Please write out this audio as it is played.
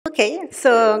Okay,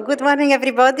 so good morning,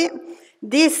 everybody.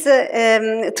 This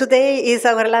today is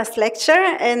our last lecture,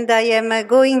 and I am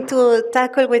going to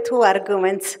tackle with two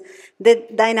arguments: the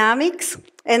dynamics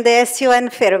and the SUN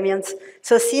fermions.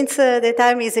 So, since the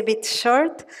time is a bit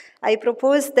short, I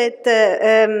propose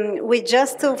that we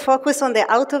just focus on the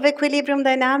out of equilibrium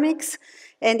dynamics.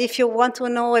 And if you want to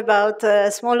know about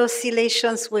small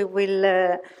oscillations, we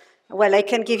will. Well, I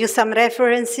can give you some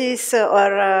references,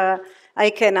 or I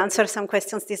can answer some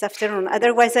questions this afternoon.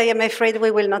 Otherwise, I am afraid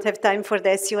we will not have time for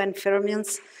the SUN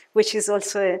fermions, which is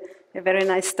also a very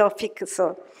nice topic.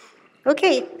 So,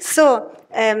 okay. So,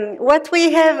 what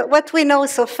we know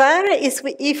so far is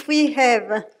if we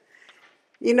have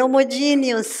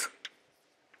inhomogeneous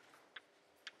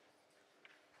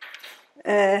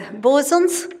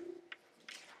bosons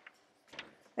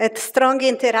at strong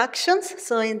interactions,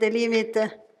 so in the limit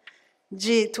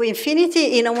G to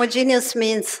infinity, inhomogeneous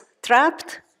means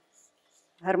trapped,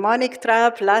 harmonic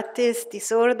trap, lattice,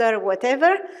 disorder,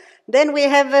 whatever. Then we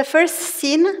have first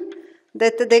seen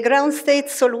that the ground state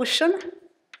solution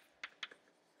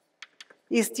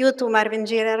is due to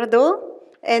Marvin-Girardot,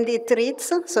 and it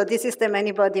reads, so this is the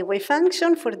many-body wave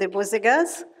function for the Bose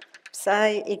gas,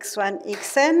 psi x1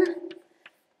 xn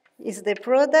is the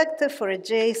product for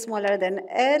j smaller than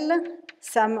L,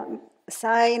 some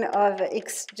sign of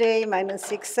xj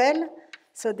minus xl.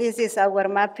 So this is our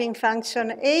mapping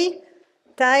function A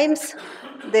times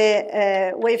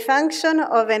the wave function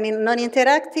of a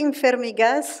non-interacting Fermi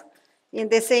gas in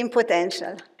the same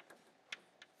potential.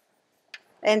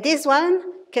 And this one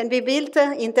can be built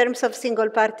in terms of single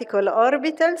particle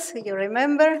orbitals. You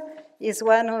remember, is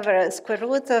 1 over square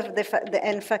root of the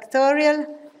n factorial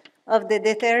of the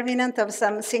determinant of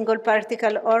some single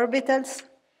particle orbitals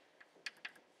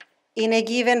in a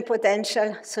given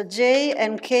potential. So J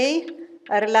and K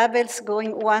are labels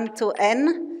going 1 to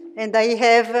n, and I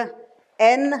have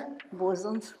n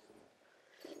bosons.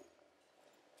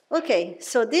 Okay,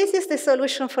 so this is the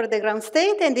solution for the ground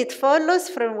state, and it follows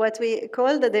from what we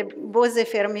call the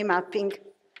Bose-Fermi mapping.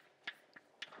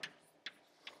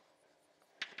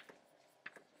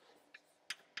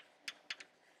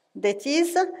 That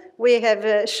is, we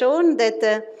have shown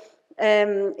that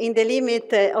in the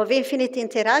limit of infinite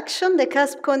interaction, the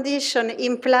cusp condition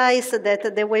implies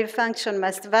that the wave function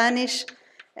must vanish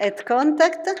at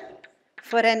contact.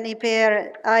 For any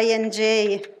pair I and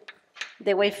j,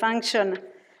 the wave function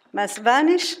must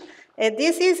vanish. And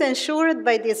this is ensured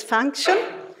by this function.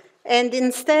 And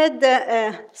instead,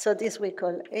 so this we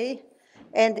call A.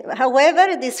 And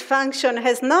however, this function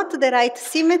has not the right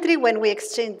symmetry when we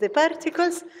exchange the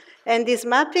particles. And this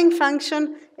mapping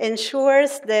function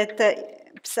ensures that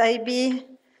psi b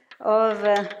of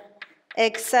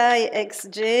xi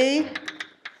xj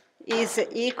is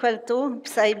equal to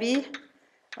psi b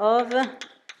of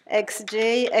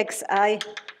xj xi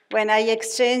when I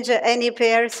exchange any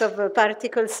pairs of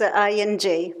particles I and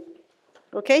j.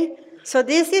 Okay? So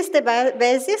this is the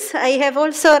basis. I have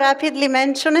also rapidly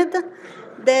mentioned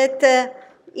that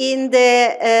in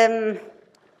the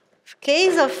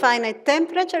case of finite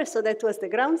temperature, so that was the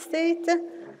ground state,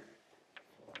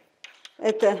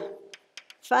 at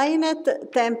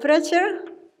finite temperature,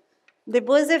 the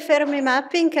Bose-Fermi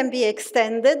mapping can be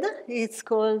extended. It's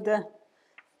called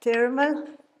thermal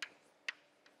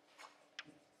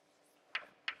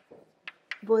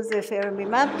Bose-Fermi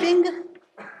mapping.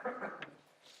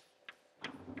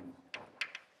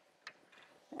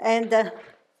 And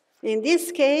in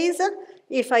this case,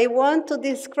 if I want to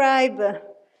describe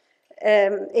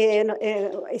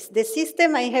the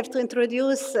system, I have to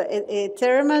introduce a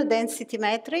thermal density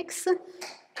matrix.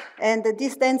 And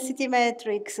this density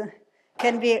matrix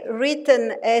can be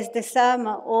written as the sum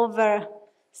over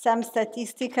some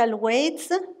statistical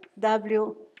weights,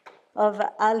 W of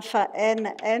alpha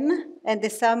n, and the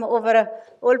sum over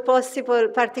all possible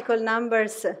particle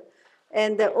numbers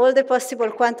and all the possible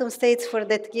quantum states for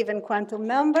that given quantum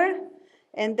number.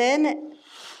 And then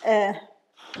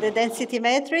the density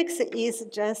matrix is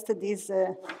just this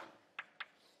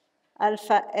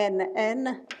alpha n.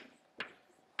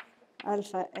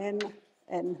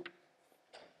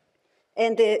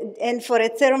 And for a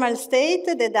thermal state,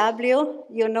 the W,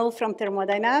 you know from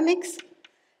thermodynamics,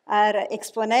 are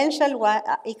exponential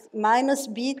minus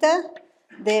beta,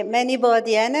 the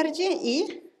many-body energy,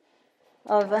 E,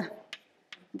 of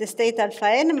the state alpha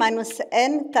n, minus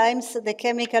n times the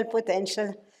chemical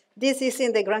potential. This is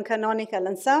in the grand canonical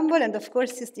ensemble, and of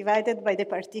course is divided by the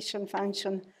partition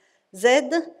function Z,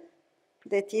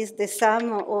 that is the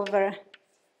sum over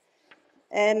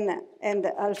n and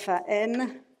alpha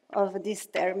n of these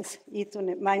terms, e to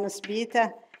minus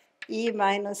beta, e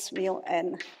minus mu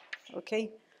n,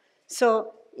 okay?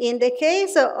 So in the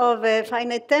case of a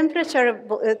finite temperature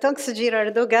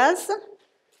Tonks-Girardot gas,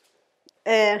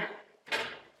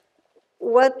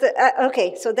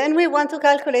 okay, so then we want to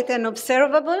calculate an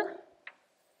observable,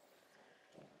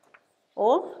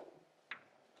 O,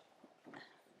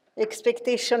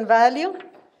 expectation value.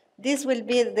 This will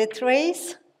be the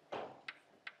trace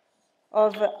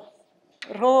of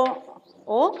rho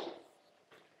O,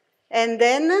 and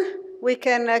then we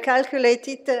can calculate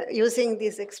it using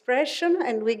this expression,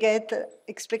 and we get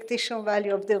expectation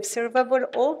value of the observable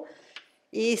O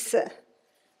is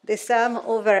the sum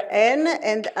over n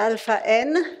and alpha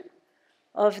n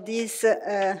of this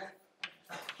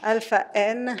alpha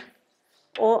n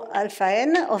O alpha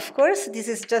n. Of course, this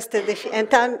is just a and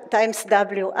times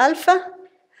W alpha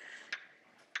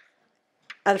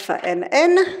n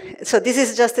n. So this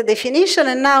is just a definition,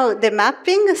 and now the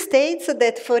mapping states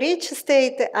that for each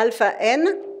state alpha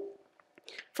n,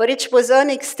 for each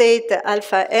bosonic state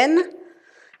alpha n,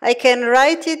 I can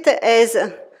write it as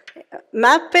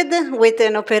mapped with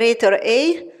an operator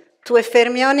A to a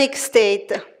fermionic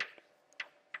state.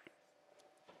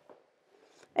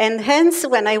 And hence,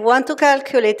 when I want to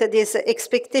calculate this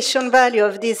expectation value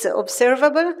of this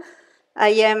observable,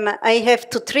 I have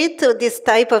to treat this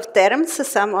type of terms,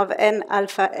 sum of n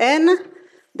alpha n,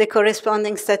 the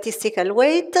corresponding statistical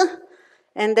weight,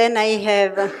 and then I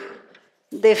have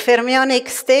the fermionic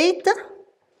state,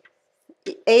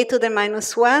 a to the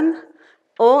minus 1,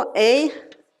 O A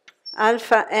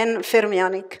alpha n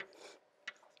fermionic.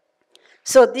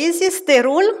 So this is the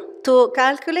rule to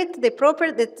calculate the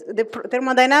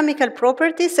thermodynamical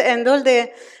properties and all the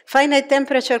finite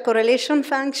temperature correlation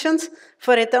functions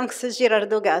for a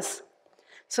Tonks-Girardot gas.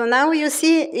 So now you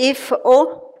see if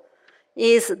O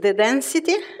is the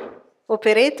density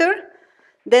operator,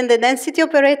 then the density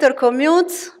operator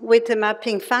commutes with the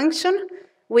mapping function.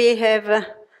 We have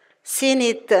seen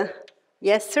it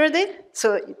yesterday,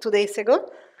 so 2 days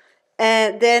ago.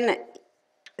 Then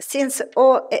since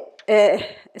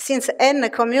n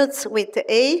commutes with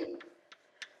A,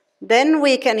 then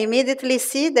we can immediately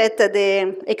see that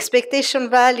the expectation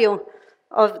value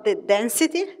of the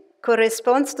density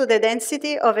corresponds to the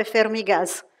density of a Fermi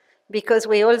gas, because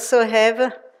we also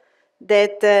have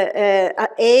that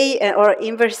A or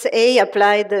inverse A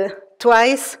applied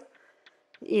twice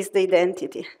is the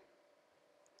identity.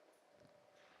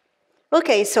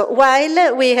 Okay, so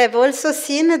while we have also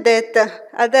seen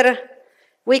that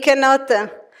we cannot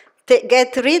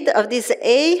get rid of this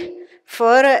A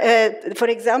for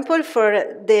example, for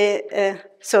the,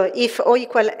 so if O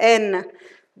equal n,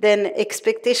 then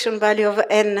expectation value of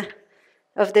n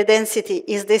of the density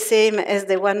is the same as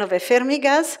the one of a Fermi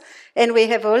gas. And we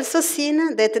have also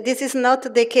seen that this is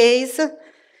not the case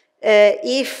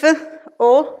if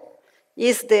O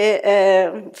is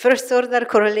the first order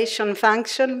correlation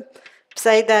function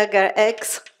psi dagger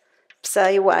x,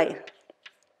 psi y.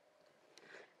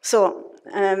 So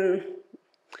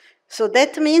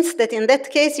that means that in that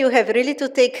case you have really to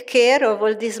take care of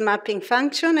all these mapping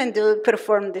function and to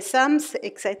perform the sums,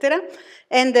 etc.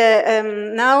 And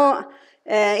now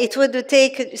it would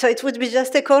take, so it would be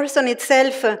just a course on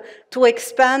itself to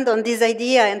expand on this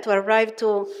idea and to arrive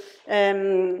to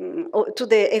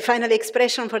a final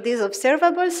expression for these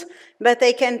observables. But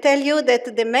I can tell you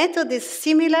that the method is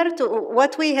similar to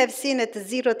what we have seen at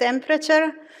 0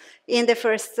 temperature in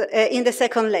the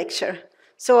second lecture.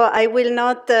 So I will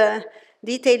not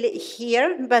detail it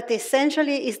here, but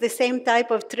essentially it's the same type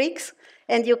of tricks,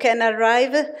 and you can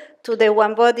arrive to the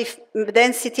one-body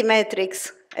density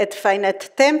matrix at finite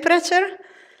temperature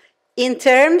in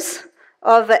terms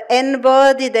of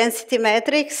n-body density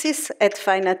matrices at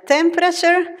finite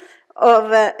temperature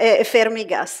of a Fermi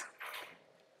gas.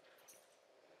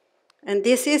 And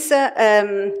this is,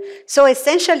 so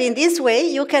essentially in this way,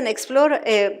 you can explore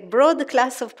a broad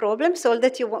class of problems, all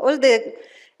the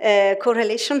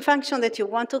correlation function that you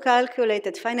want to calculate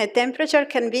at finite temperature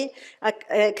can be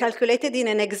calculated in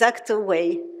an exact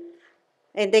way.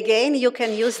 And again, you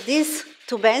can use this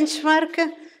to benchmark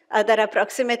other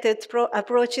approximated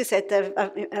approaches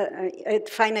at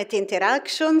finite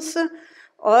interactions,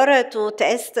 or to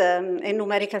test a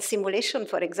numerical simulation,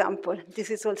 for example.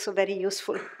 This is also very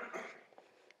useful.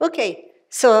 Okay,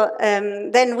 so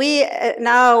then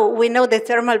now we know the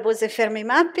thermal Bose-Fermi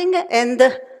mapping,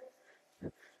 and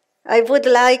I would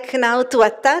like now to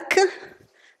attack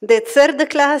the third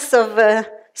class of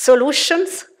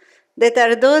solutions that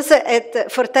are those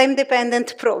for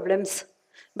time-dependent problems.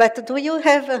 But do you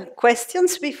have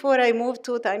questions before I move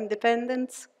to time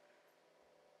dependence?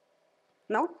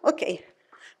 No? Okay.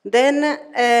 Then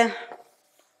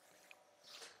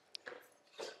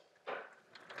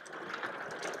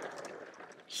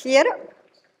here.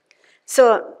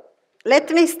 So let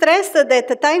me stress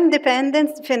that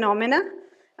time-dependent phenomena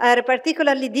are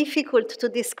particularly difficult to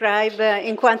describe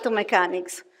in quantum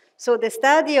mechanics. So the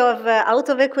study of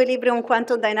out-of-equilibrium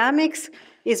quantum dynamics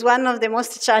is one of the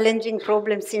most challenging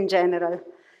problems in general.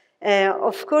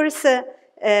 Of course,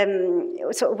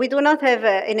 so we do not have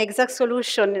an exact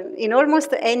solution in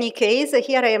almost any case.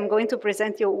 Here I am going to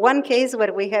present you one case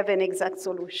where we have an exact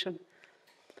solution.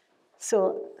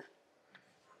 So,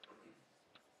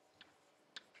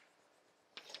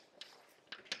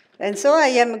 and so I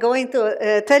am going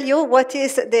to tell you what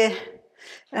is the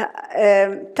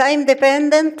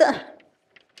time-dependent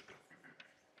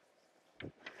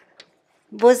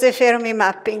Bose-Fermi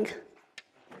mapping.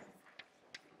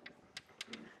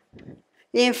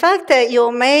 In fact, you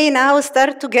may now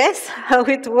start to guess how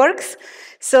it works.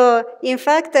 So, in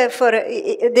fact,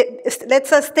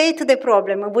 let's state the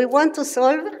problem. We want to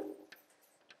solve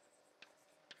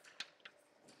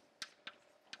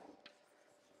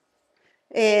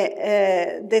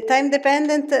the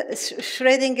time-dependent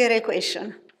Schrödinger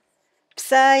equation.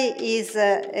 Psi is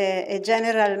a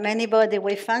general many-body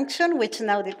wave function, which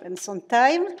now depends on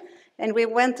time. And we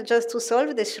want just to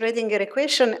solve the Schrödinger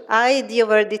equation. I d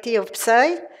over dt of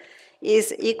psi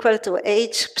is equal to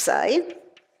h psi,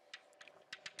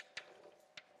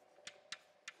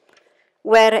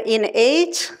 where in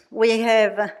h we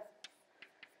have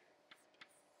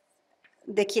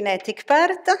the kinetic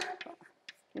part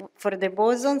for the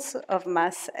bosons of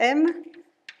mass m.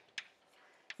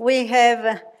 We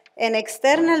have an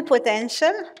external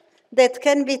potential that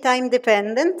can be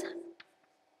time-dependent.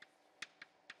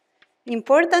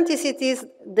 Important is it is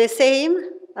the same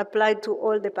applied to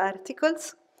all the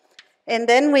particles. And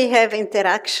then we have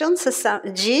interactions,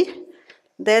 g,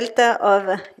 delta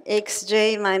of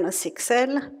xj minus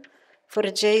xl for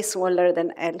j smaller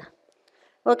than l.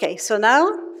 Okay, so now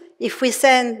if we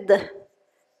send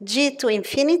g to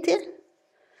infinity,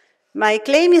 my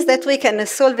claim is that we can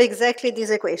solve exactly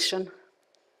this equation.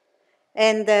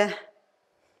 And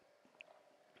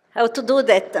how to do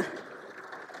that?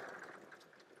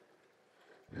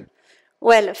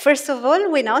 Well, first of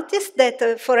all, we noticed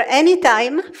that for any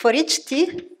time, for each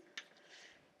t,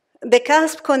 the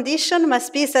cusp condition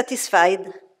must be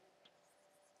satisfied.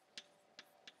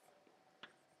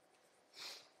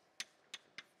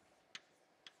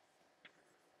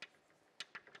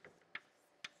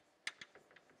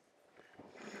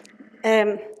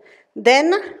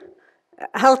 Then,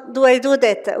 how do I do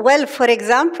that? Well, for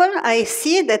example, I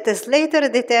see that the Slater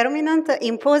determinant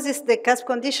imposes the cusp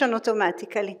condition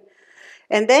automatically.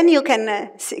 And then you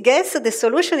can guess the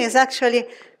solution is actually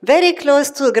very close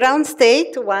to ground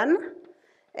state 1.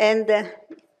 And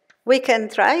we can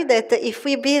try that if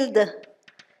we build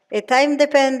a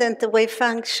time-dependent wave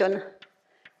function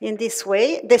in this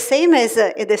way, the same as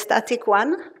the static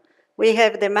one. We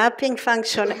have the mapping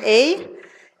function A,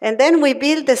 and then we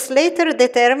build the Slater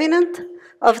determinant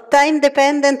of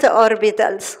time-dependent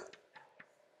orbitals.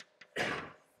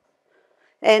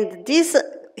 And these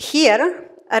here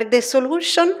are the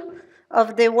solution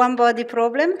of the one-body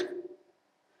problem,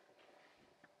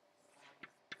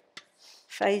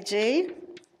 phi j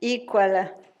equal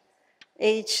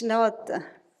h naught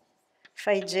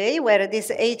phi j, where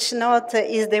this h naught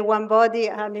is the one-body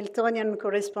Hamiltonian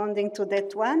corresponding to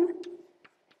that one.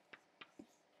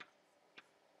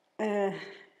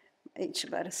 H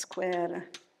bar square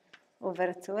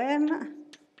over 2m,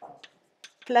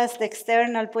 plus the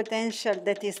external potential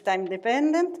that is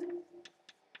time-dependent.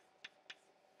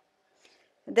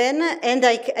 Then, and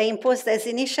I imposed as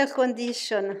initial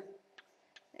condition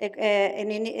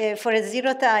for a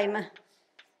zero time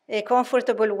a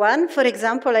comfortable one. For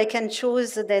example, I can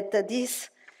choose that this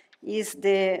is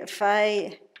the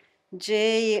phi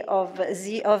j of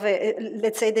z of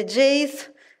let's say the jth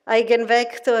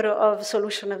eigenvector of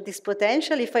solution of this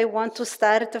potential. If I want to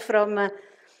start from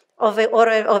of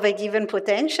a given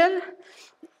potential,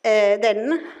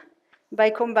 then by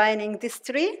combining these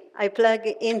three, I plug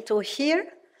into here.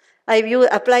 I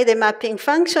apply the mapping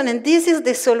function, and this is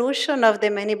the solution of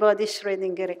the many-body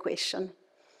Schrödinger equation.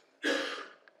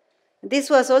 This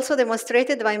was also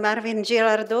demonstrated by Marvin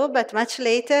Girardot, but much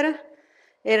later,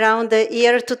 around the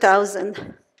year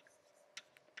 2000.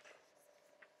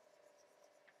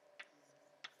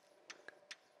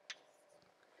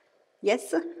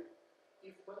 Yes?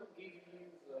 If one gives you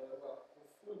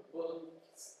the full body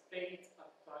state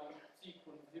at time t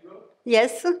equals 0,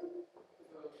 yes. The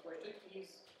question is,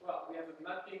 well, we have a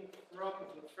mapping from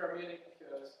the fermionic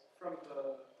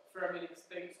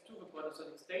states to the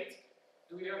Bosonic states.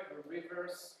 Do we have a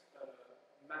reverse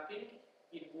mapping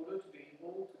in order to be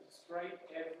able to describe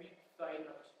every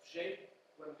finite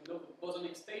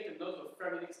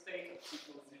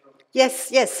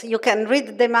Yes, you can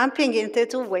read the mapping in the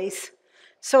two ways.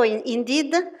 So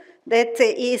indeed, that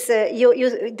is,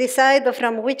 you decide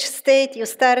from which state you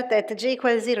start at J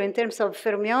equals 0 in terms of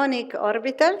fermionic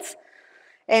orbitals,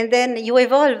 and then you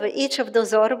evolve each of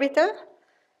those orbitals,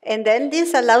 and then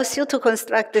this allows you to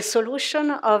construct the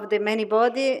solution of the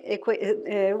many-body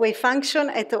wave function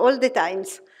at all the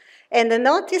times. And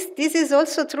notice this is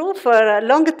also true for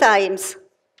long times.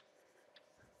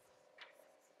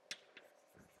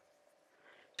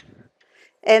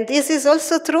 And this is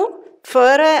also true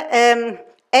for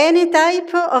any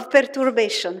type of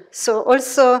perturbation, so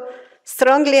also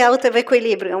strongly out of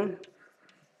equilibrium.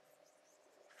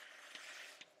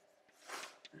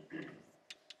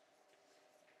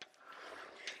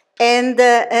 And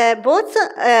both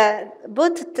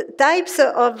types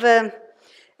of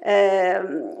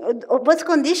both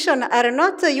conditions are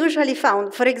not usually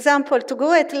found. For example, to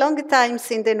go at long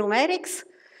times in the numerics,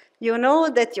 you know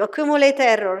that you accumulate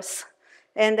errors.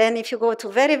 And then if you go to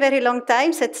very, very long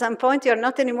times, at some point you're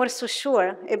not anymore so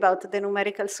sure about the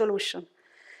numerical solution.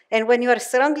 And when you are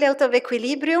strongly out of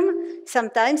equilibrium,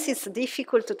 sometimes it's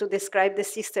difficult to describe the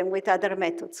system with other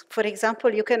methods. For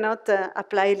example, you cannot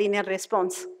apply linear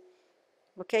response.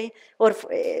 Okay?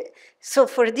 So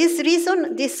for this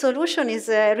reason, this solution is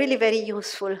really very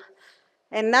useful.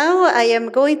 And now I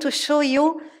am going to show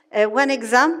you one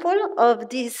example of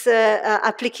this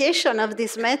application of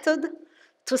this method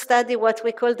to study what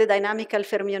we call the dynamical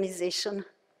fermionization.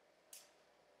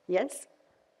 Yes?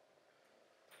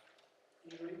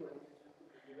 Usually when we do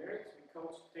the numerics, we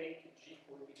can't take G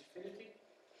for infinity,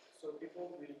 so people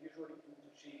will usually do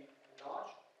G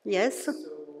large. Yes. So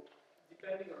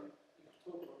depending on if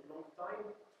you talk about long time,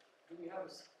 do we have a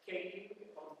scaling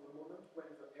of the moment when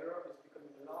the error is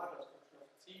becoming large as a function of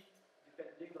t,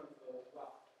 depending on the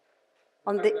graph?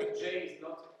 The fact that J is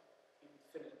not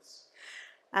infinite.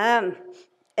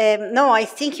 No, I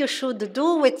think you should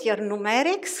do with your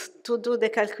numerics to do the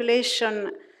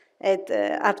calculation at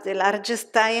up the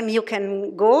largest time you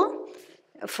can go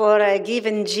for a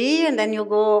given G, and then you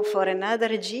go for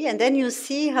another G, and then you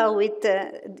see how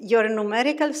your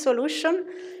numerical solution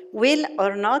will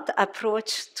or not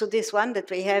approach to this one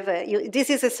that we have. This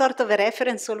is a sort of a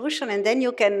reference solution, and then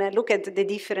you can look at the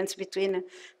difference between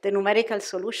the numerical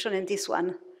solution and this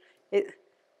one.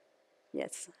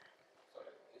 Yes.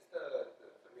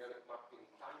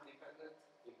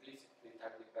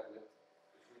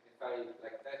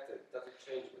 Like that, does it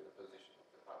change with the position of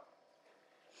the part?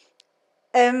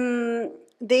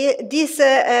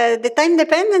 The time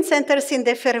dependence enters in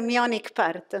the fermionic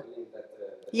part.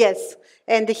 Yes,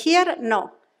 and here,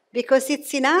 no, because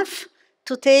it's enough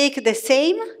to take the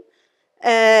same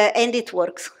and it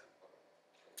works.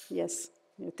 Yes,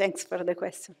 thanks for the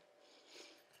question.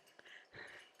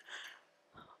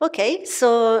 Okay,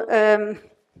 so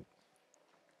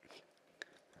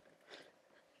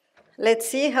let's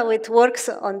see how it works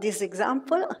on this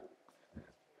example.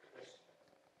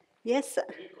 Yes? Can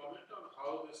you comment on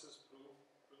how this is proved?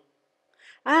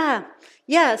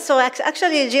 Yeah, so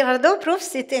actually Girardot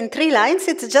proves it in 3 lines.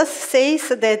 It just says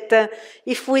that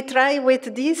if we try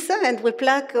with this and we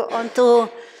plug onto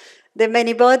the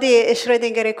many-body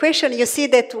Schrödinger equation, you see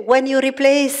that when you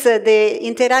replace the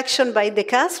interaction by the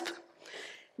cusp,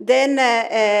 then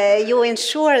you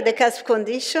ensure the cusp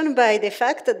condition by the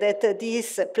fact that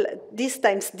this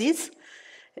times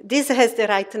this has the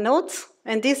right nodes,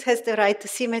 and this has the right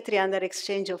symmetry under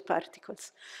exchange of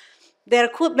particles.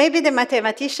 Maybe the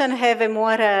mathematician have a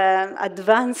more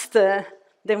advanced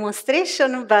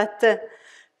demonstration, but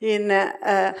in,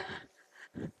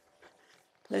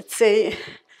 let's say,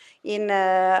 in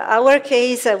our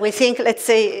case, we think, let's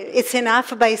say, it's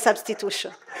enough by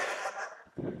substitution.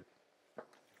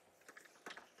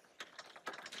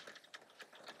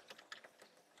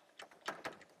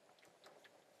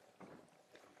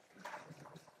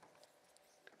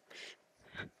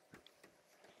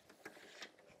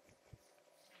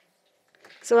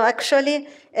 So actually,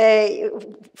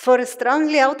 for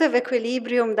strongly out of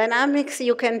equilibrium dynamics,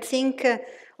 you can think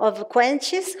of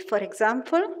quenches, for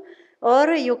example, or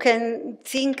you can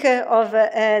think of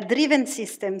driven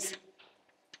systems.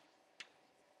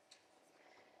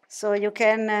 So you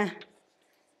can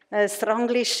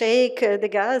strongly shake the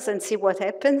gas and see what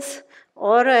happens,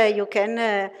 or you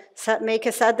can make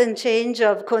a sudden change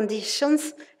of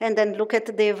conditions and then look at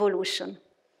the evolution.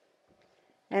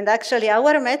 And actually,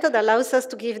 our method allows us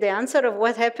to give the answer of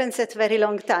what happens at very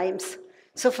long times.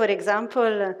 So for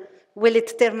example, will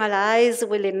it thermalize,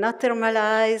 will it not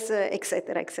thermalize,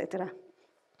 etc., etc.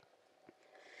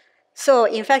 So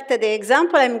in fact, the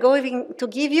example I'm going to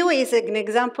give you is an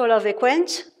example of a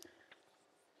quench.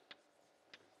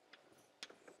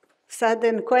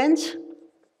 sudden quench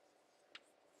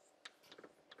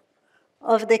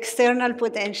of the external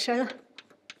potential.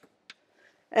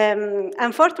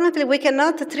 Unfortunately, we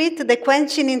cannot treat the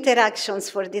quenching interactions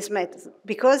for this method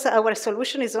because our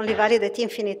solution is only valid at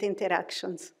infinite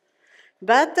interactions.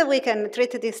 But we can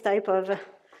treat this type of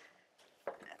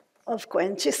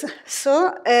quenches. So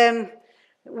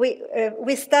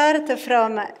we start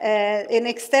from an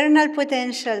external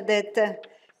potential that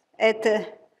at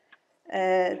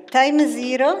time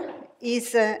 0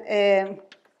 is an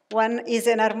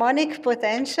harmonic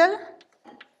potential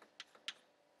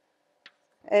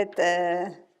at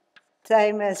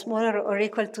time smaller or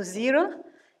equal to 0.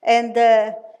 And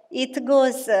it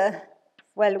goes,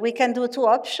 well, we can do two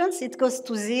options. It goes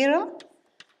to 0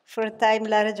 for time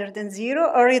larger than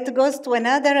 0, or it goes to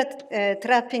another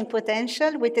trapping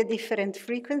potential with a different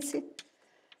frequency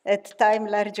at time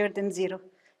larger than 0.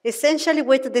 Essentially,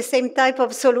 with the same type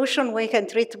of solution, we can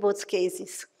treat both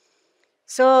cases.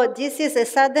 So this is a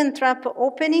sudden trap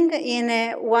opening in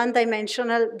a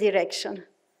one-dimensional direction.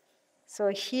 So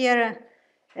here,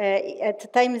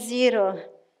 at time 0,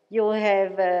 you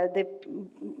have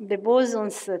the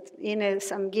bosons in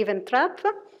some given trap,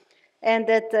 and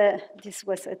that this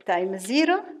was at time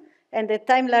 0, and at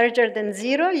time larger than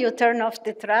 0, you turn off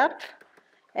the trap,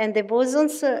 and the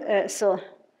bosons, so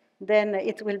then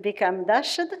it will become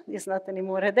dashed, it's not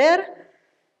anymore there,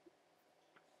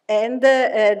 and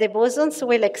the bosons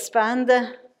will expand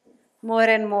more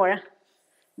and more,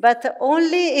 but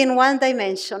only in one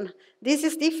dimension. This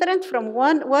is different from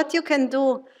what you can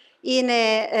do in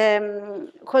a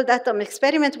cold atom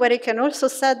experiment, where you can also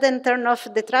suddenly turn off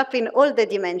the trap in all the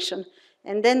dimensions.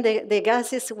 And then the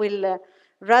gases will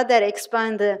rather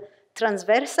expand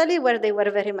transversally, where they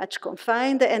were very much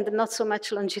confined, and not so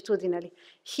much longitudinally.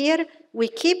 Here, we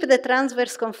keep the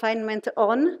transverse confinement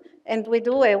on, and we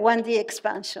do a 1D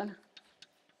expansion.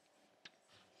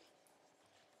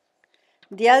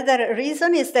 The other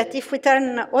reason is that if we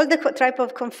turn all the type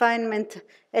of confinement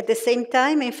at the same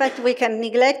time, in fact, we can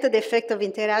neglect the effect of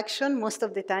interaction most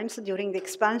of the times during the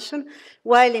expansion,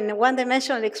 while in a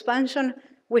one-dimensional expansion,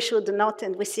 we should not,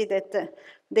 and we see that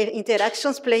the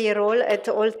interactions play a role at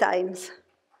all times.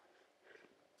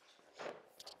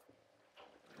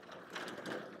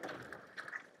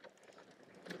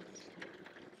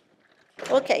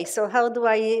 Okay, so how do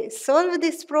I solve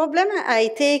this problem? I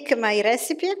take my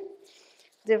recipe.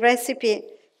 The recipe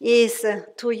is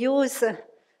to use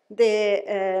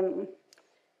the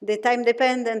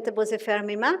time-dependent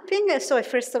Bose-Fermi mapping. So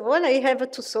first of all, I have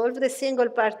to solve the single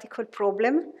particle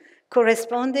problem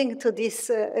corresponding to this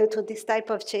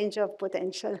type of change of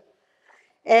potential.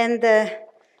 And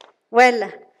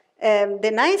well,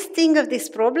 the nice thing of this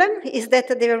problem is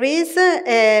that there is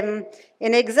an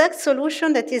exact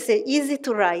solution that is easy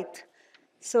to write.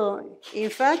 So in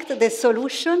fact, the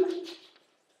solution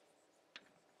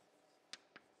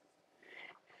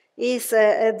is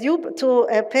due to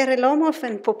Perelomov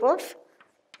and Popov.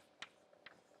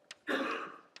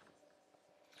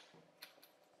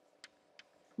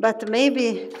 But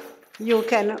maybe you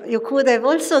could have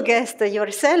also guessed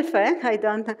yourself, I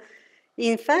don't.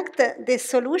 In fact, the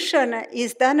solution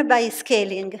is done by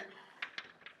scaling.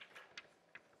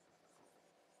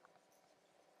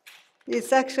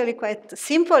 It's actually quite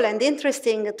simple and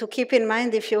interesting to keep in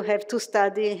mind if you have to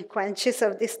study quenches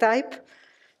of this type.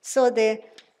 So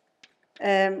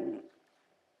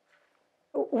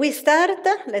we start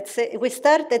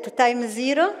at time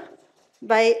 0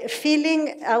 by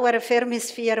filling our Fermi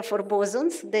sphere for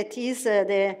bosons. That is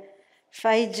the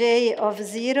phi j of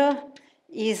 0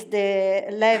 is the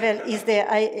level,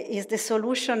 is the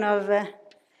solution of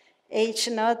H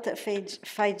naught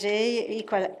phi j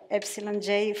equal epsilon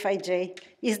j phi j.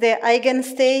 Is the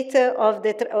eigenstate of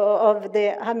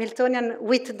the Hamiltonian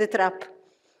with the trap.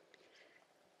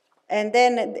 And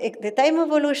then the time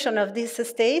evolution of this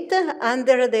state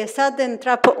under the sudden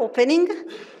trap opening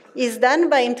is done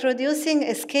by introducing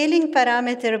a scaling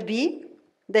parameter B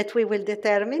that we will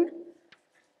determine.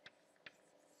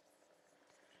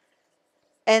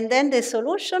 And then the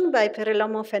solution by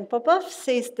Perelomov and Popov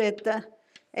says that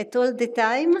at all the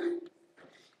time,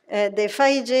 the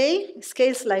phi j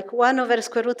scales like 1 over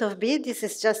square root of B. This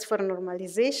is just for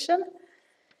normalization.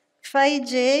 Phi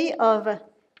j of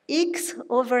x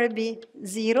over b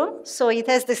 0. So it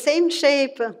has the same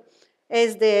shape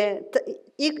as the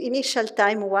initial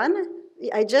time 1.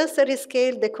 I just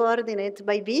rescaled the coordinate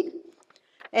by b.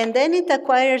 And then it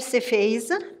acquires a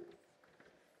phase.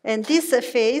 And this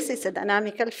phase is a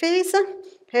dynamical phase,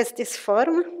 has this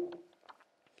form,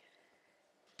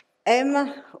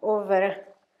 m over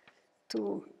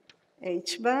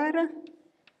 2h bar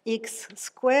x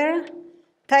square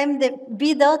times the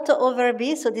b dot over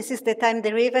b, so this is the time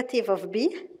derivative of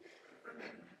b,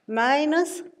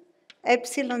 minus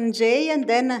epsilon j, and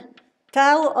then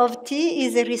tau of t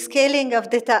is a rescaling of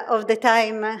the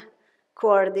time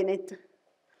coordinate.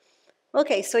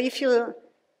 Okay, so if you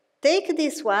take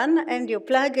this one and you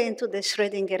plug into the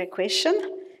Schrödinger equation,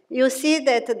 you see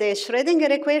that the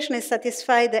Schrödinger equation is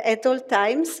satisfied at all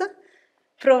times,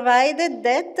 provided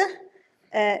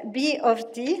that b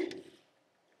of t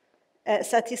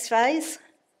satisfies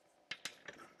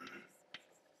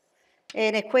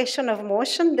an equation of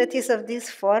motion that is of this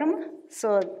form,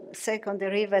 so second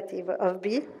derivative of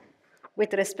b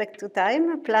with respect to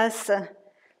time, plus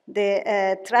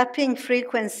the trapping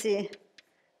frequency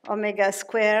omega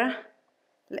square.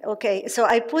 Okay, so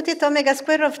I put it omega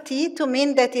square of t to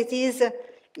mean that it is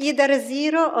either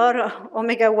 0 or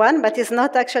omega 1, but it's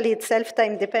not actually itself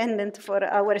time dependent for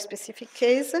our specific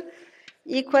case,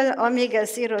 equal omega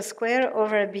 0 square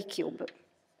over b cube.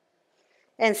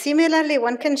 And similarly,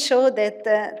 one can show that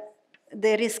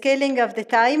the rescaling of the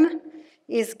time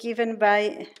is given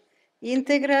by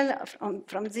integral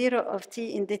from 0 of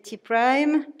t in the t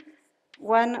prime,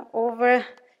 1 over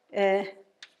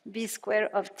b square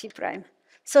of t prime.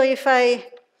 So if I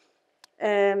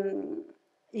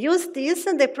use this,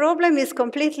 the problem is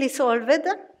completely solved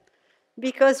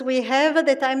because we have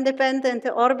the time-dependent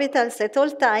orbitals at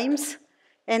all times,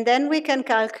 and then we can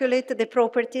calculate the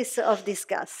properties of this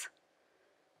gas.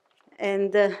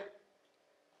 And so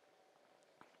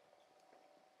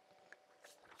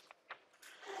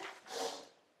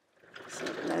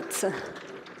let's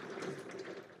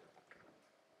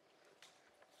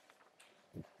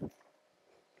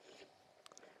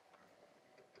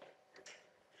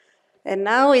and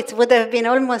now it would have been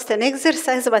almost an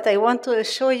exercise, but I want to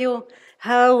show you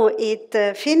how it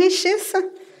finishes.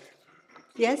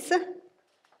 Yes? In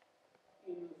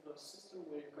the system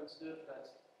where you consider that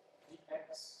the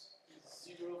x is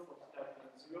 0 for the time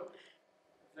and 0,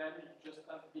 then you just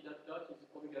have b dot dot is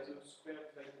omega 0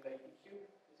 squared divided by b cube,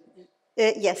 is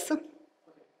it? Yes. Okay.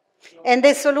 And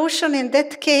the solution in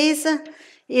that case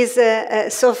is,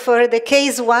 so for the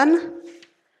case 1,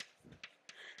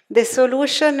 the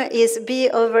solution is b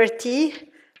over t,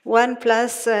 1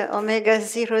 plus omega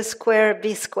 0 square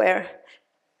b square.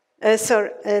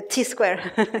 T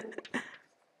square.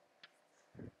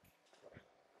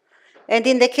 And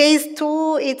in the case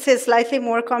 2, it's a slightly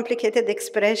more complicated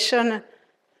expression.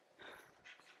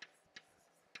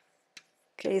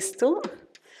 Case 2.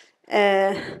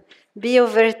 B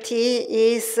over t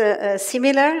is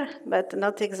similar, but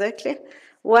not exactly.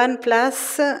 1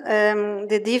 plus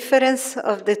the difference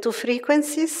of the two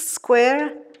frequencies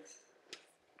square,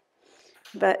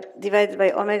 but divided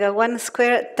by omega 1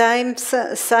 square times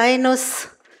sinus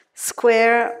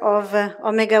square of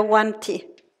omega 1t.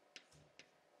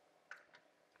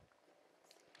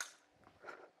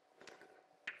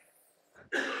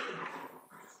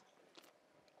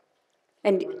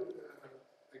 And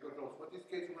what is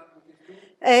case 1 and case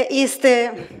 2? Is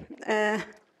the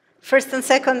first and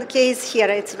second case here.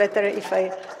 It's better if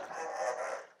I.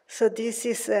 So this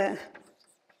is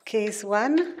case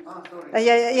 1.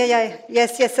 Sorry.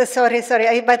 Yes. Sorry.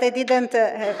 But I didn't.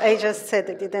 I just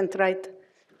said I didn't write.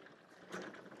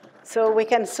 So we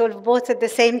can solve both at the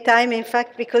same time. In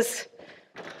fact, because.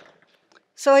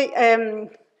 So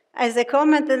as a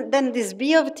comment, then this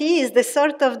b of t is the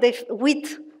sort of the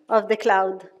width of the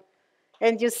cloud,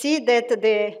 and you see that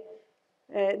the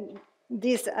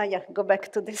go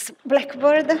back to this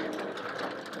blackboard.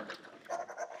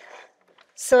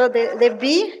 So the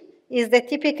b is the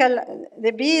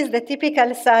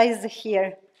typical size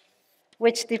here,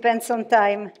 which depends on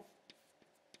time.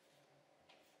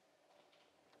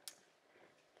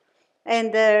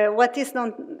 And what is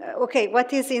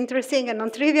interesting and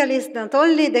non-trivial is not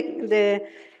only the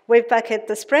wave packet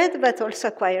spread, but also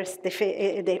acquires the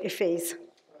phase.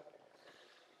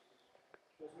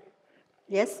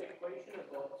 Yes? The equation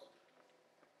about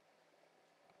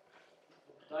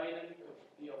the dynamic of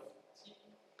B of t.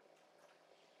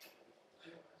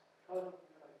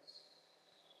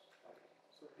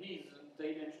 So B is a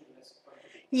dimensionless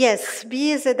parameter. Yes,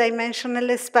 B is a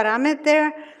dimensionless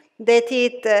parameter. That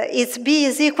it's B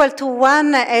is equal to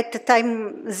 1 at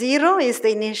time 0 is the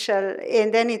initial,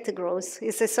 and then it grows.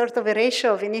 It's a sort of a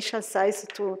ratio of initial size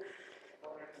to. Our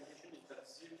condition is that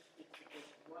 0 is equal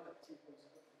to 1 at t equals 0.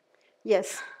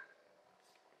 Yes.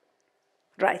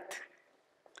 Right.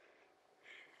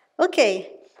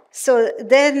 Okay. So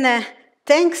then,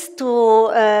 thanks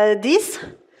to this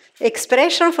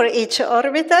expression for each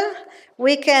orbital,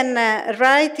 we can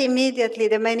write immediately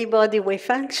the many-body wave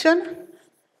function.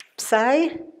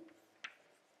 psi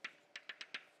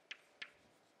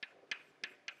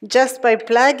just by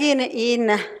plugging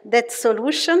in that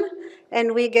solution,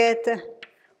 and we get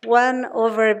 1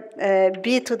 over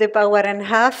b to the power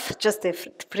 ½ just a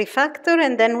prefactor,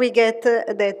 and then we get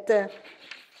that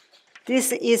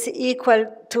this is equal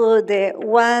to the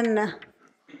 1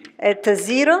 at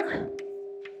 0.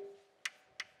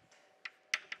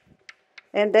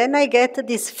 And then I get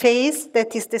this phase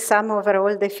that is the sum over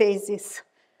all the phases.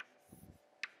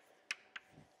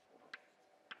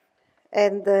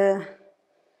 And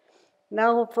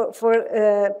now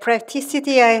for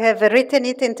practicity, I have written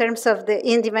it in terms of the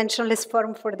n-dimensionless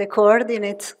form for the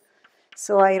coordinates.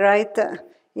 So I write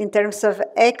in terms of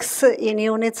x in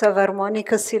units of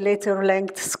harmonic oscillator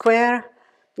length square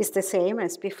is the same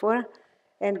as before.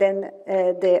 And then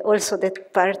also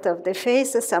that part of the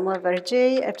phase, sum over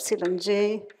j, epsilon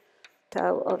j,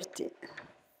 tau of t.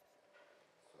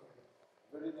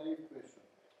 Very naive question,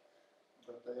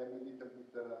 but I am a little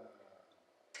bit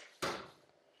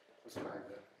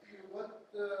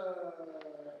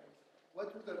what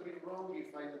would have been wrong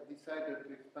if I had decided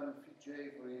to expand Fj,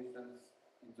 for instance,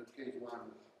 in the case 1,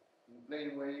 in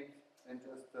plane wave, and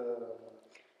just...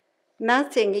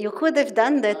 Nothing. You could have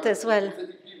done that as well.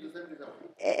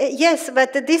 Yes,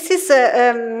 but this is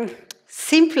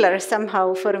simpler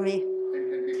somehow for me. And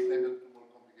can be extended to more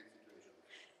complicated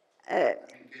situations.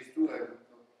 In case 2, I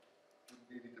would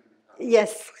be a little bit hard.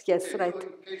 Yes, okay, right. So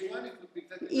in case 1, it would be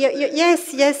exactly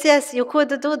yes, you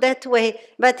could do that way.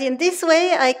 But in this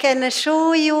way, I can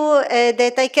show you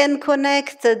that I can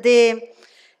connect the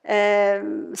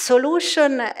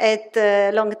solution at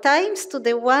long times to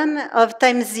the one of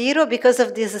time 0 because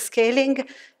of this scaling.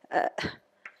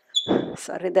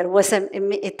 Sorry, there was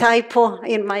a typo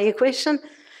in my equation.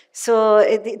 So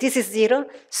this is 0.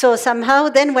 So somehow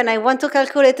then when I want to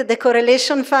calculate the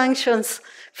correlation functions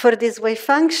for this wave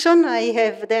function, I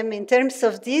have them in terms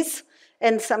of this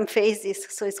and some phases.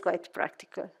 So it's quite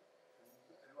practical. And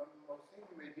one more thing,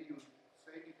 maybe you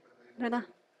say it, but I don't know.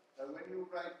 When you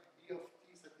write B of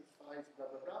t satisfies blah,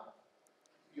 blah, blah,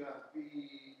 you have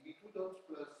B2 dots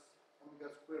plus omega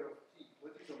square of t.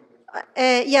 What is omega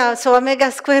square? Yeah, so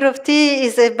omega square of t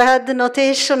is a bad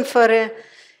notation for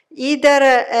either,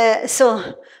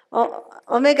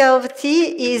 omega of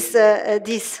t is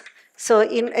this. So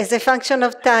as a function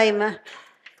of time,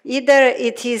 either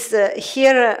it is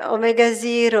here omega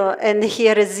 0 and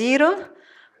here 0,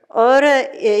 or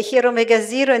here omega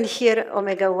 0 and here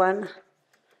omega 1.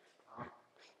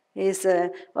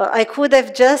 I could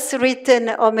have just written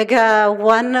omega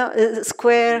 1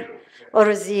 square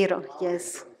or 0,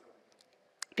 yes.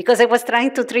 Because I was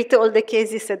trying to treat all the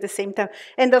cases at the same time.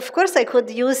 And of course, I could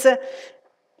use,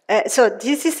 so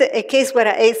this is a case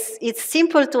where it's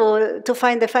simple to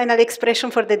find the final expression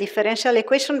for the differential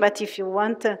equation, but if you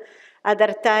want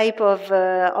other type of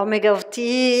omega of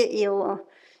t,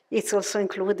 it's also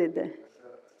included.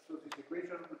 So this equation,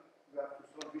 you have to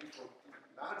solve it for t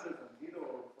larger than 0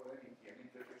 or for any t? I mean,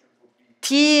 the equation would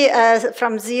be... T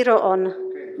from 0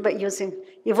 on, by using.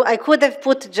 If I could have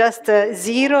put just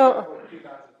 0.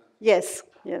 Yes.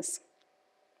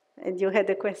 And you had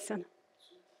a question.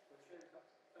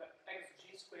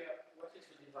 Xg square, what is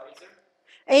the divisor?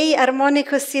 A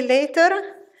harmonic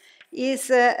oscillator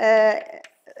is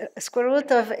square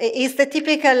root of, is the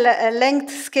typical length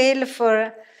scale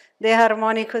for the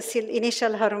harmonic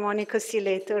initial harmonic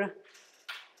oscillator.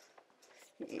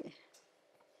 And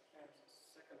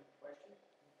second question,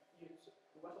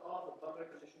 what are the boundary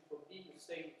conditions for B? You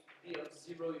say B of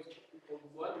 0 is equal to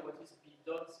 1. What is B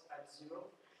dots at 0?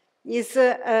 Is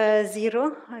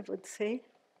 0, I would say.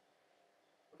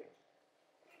 Okay.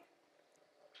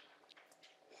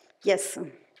 Yes.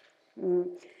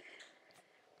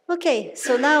 Okay,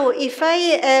 so now if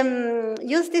I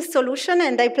use this solution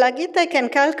and I plug it, I can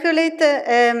calculate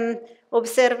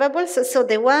observables. So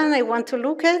the one I want to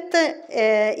look at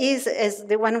is as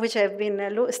the one which I've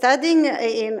been studying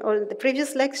in all the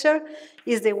previous lecture,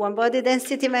 is the one-body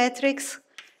density matrix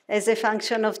as a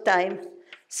function of time.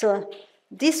 So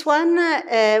this one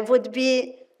would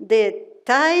be the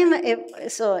time,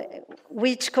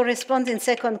 which corresponds in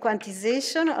second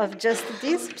quantization of just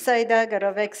this psi dagger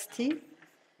of xt,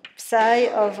 psi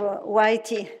of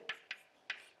yt.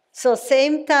 So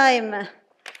same time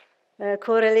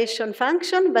correlation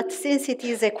function, but since it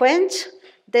is a quench,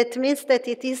 that means that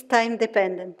it is time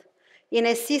dependent. In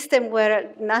a system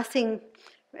where nothing,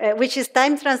 which is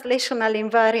time translational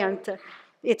invariant,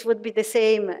 it would be the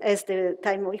same as the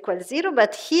time equals 0,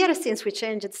 but here, since we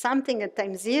changed something at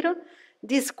time 0,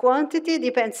 this quantity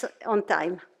depends on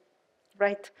time,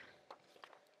 right?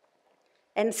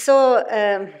 And so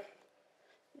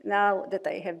Now that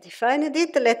I have defined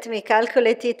it, let me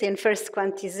calculate it in first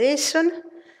quantization.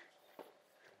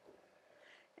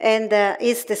 And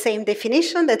it's the same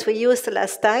definition that we used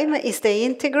last time. It's the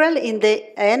integral in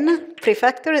the n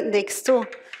prefactor in the x2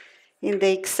 in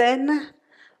the xn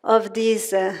of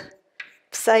this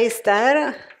psi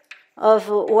star of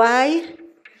y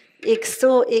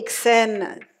x2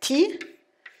 xn t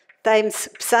times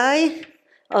psi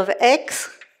of x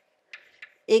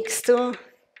x2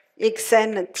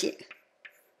 xn t.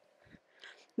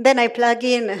 Then I plug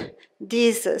in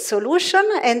this solution,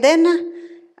 and then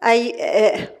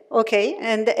and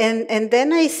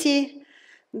then I see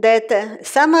that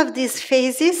some of these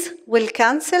phases will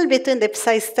cancel between the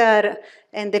psi star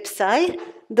and the psi.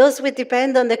 Those will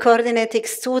depend on the coordinate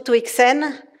x2 to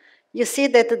xn. You see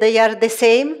that they are the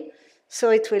same, so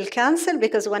it will cancel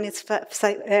because one is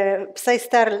psi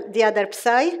star, the other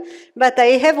psi. But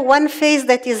I have one phase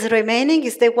that is remaining,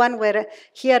 is the one where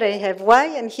here I have y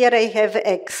and here I have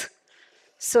x.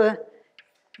 So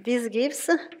this gives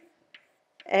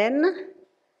n,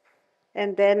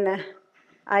 and then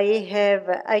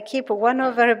I keep 1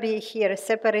 over b here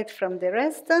separate from the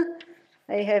rest.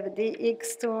 I have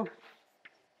dx2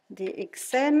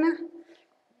 dxn,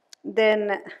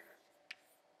 then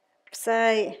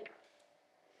psi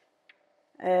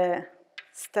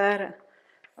star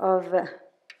of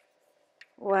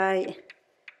y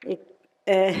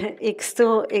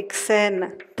x2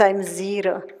 xn times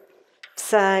 0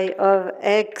 psi of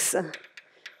x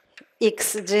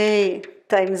xj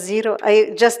times 0.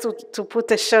 I just to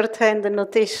put a shorthand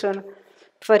notation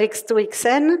for x2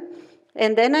 xn,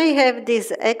 and then I have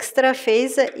this extra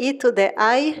phase e to the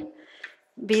I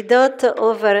b dot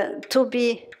over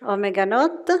 2b omega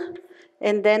naught,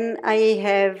 and then I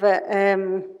have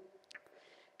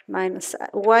minus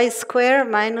y square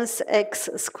minus x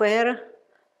square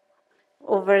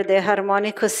over the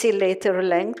harmonic oscillator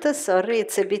length. Sorry,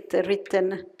 it's a bit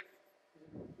written.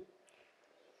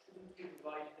 Shouldn't you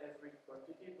divide every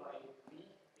quantity by b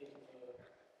in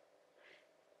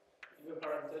the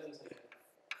parentheses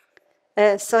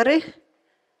again? Sorry?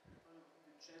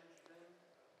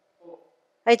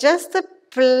 I just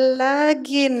plug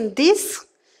in this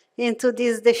into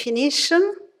this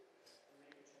definition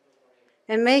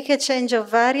and make a change of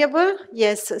variable.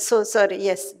 Yes, so sorry,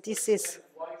 yes, this is.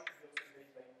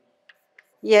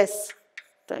 Yes,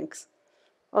 thanks.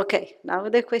 Okay, now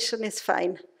the question is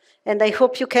fine. And I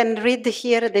hope you can read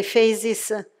here the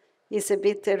phases is a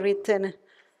bit written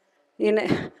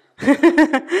in.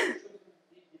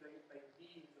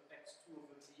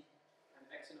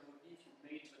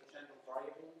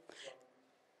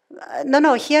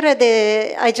 No, here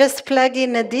I just plug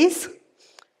in this,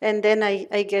 and then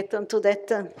I get onto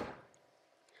that.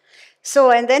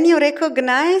 So, and then you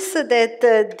recognize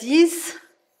that this,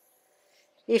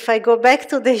 if I go back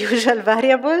to the usual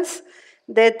variables,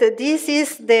 that this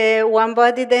is the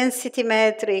one-body density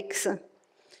matrix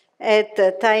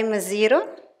at time 0.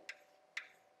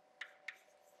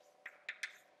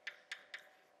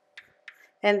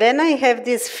 And then I have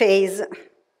this phase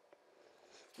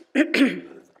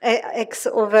x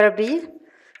over b,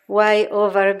 y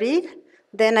over b.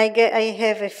 Then I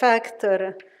have a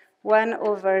factor 1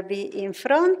 over b in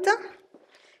front.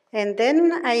 And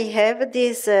then I have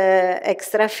this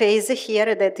extra phase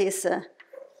here that is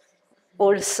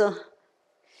also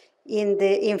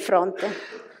in front.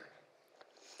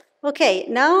 Okay,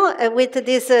 now with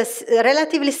this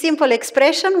relatively simple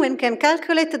expression, one can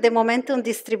calculate the momentum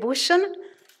distribution.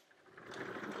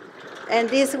 And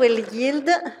this will yield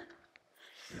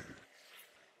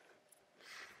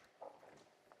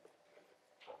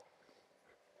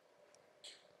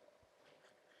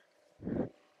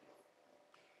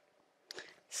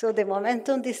so the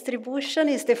momentum distribution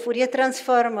is the Fourier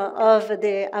transform of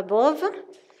the above,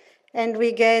 and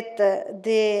we get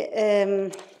the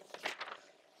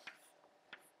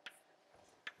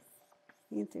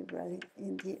integral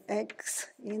in the x,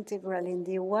 integral in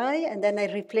the y, and then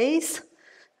I replace.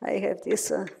 I have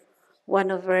this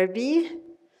 1 over b,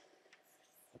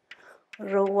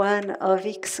 rho 1 of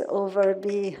x over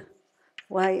b,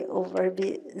 y over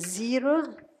b 0,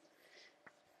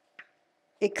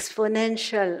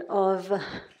 exponential of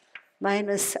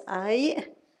minus I,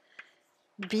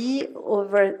 b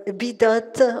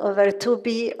dot over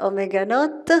 2b omega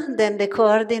naught, then the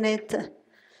coordinate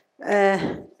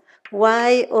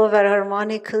y over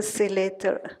harmonic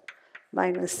oscillator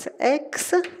minus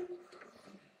x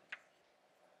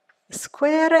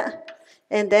square,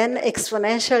 and then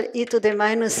exponential e to the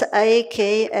minus I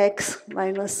k x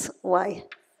minus y.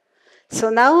 So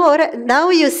now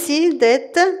you see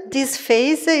that this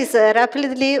phase is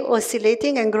rapidly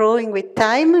oscillating and growing with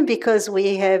time because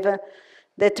we have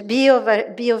that B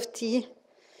of t,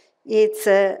 it's,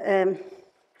 sorry,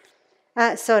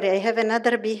 I have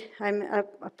another B, I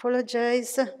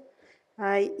apologize.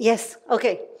 Yes,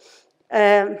 okay.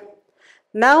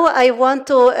 Now I want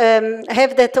to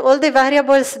have that all the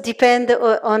variables depend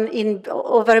on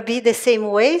over B the same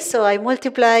way, so I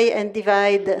multiply and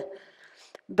divide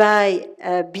by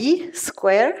B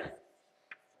square.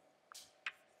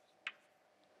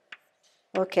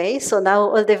 Okay, so now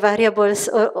all the variables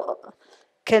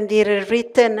can be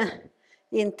rewritten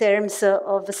in terms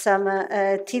of some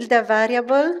tilde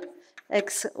variable,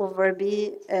 x over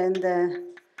b and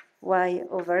y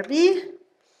over b.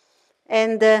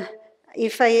 And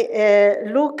if I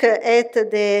look at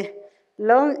the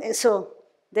long, so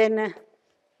then,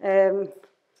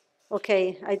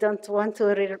 okay, I don't want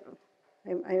to,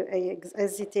 I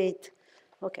hesitate.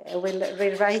 Okay, I will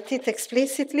rewrite it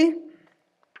explicitly.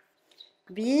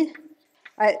 B,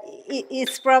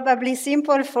 it's probably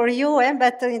simple for you,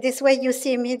 but in this way you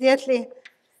see immediately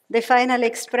the final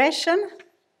expression.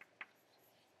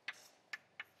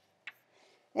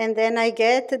 And then I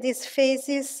get these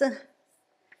phases,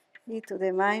 e to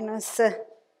the minus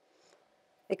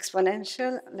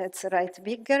exponential, let's write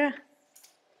bigger.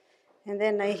 And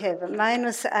then I have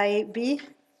minus IB,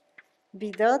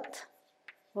 B dot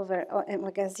over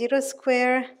omega 0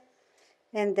 square.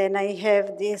 And then I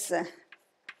have this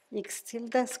x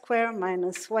tilde square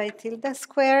minus y tilde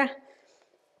square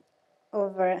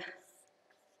over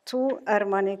 2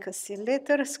 harmonic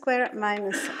oscillator square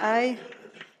minus I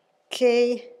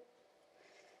k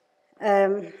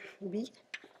b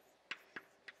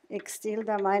x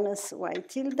tilde minus y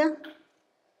tilde.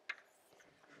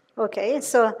 Okay,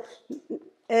 so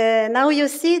now you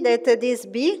see that this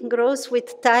b grows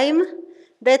with time.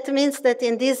 That means that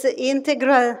in this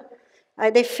integral,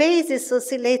 the phase is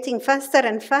oscillating faster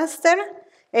and faster,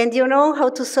 and you know how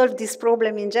to solve this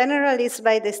problem in general is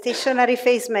by the stationary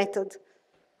phase method.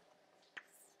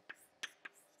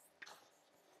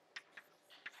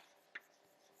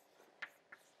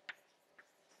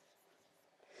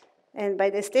 And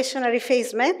by the stationary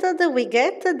phase method, we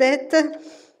get that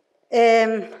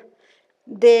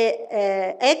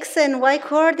the x and y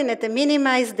coordinate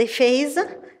minimize the phase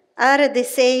are the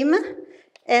same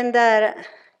and are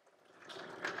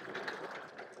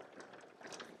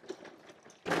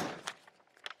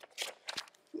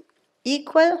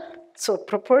equal, so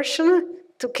proportional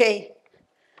to k.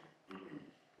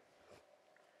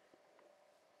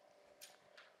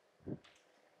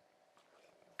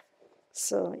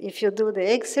 So if you do the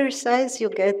exercise, you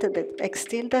get that x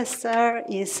tilde star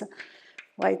is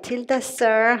y tilde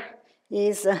star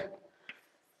is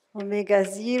omega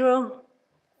 0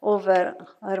 over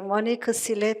harmonic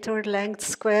oscillator length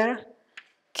square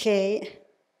k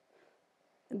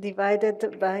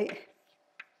divided by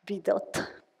b dot.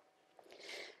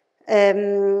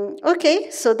 Okay,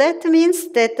 so that means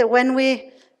that when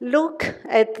we look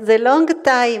at the long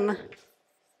time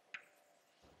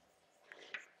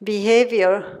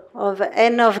behavior of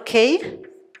n of k,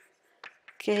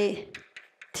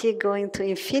 t going to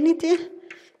infinity,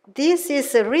 this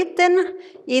is written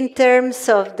in terms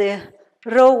of the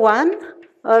rho 1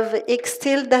 of x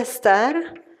tilde star,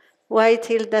 y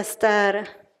tilde star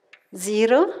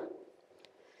 0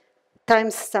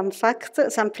 times some factor,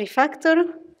 some prefactor,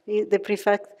 the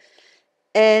prefactor,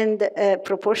 and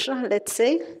proportional, let's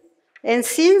say. And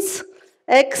since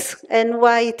x and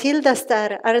y tilde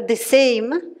star are the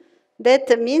same,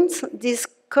 that means this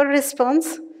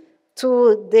corresponds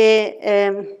to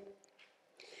the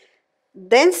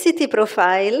density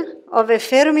profile of a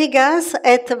Fermi gas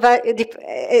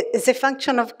as a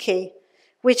function of k,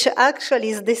 which actually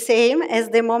is the same as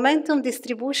the momentum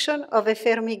distribution of a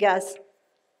Fermi gas.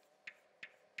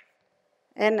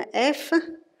 And f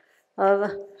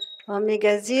of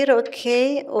omega 0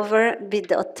 k over b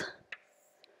dot.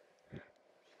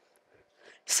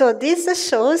 So this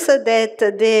shows that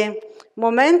the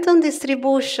momentum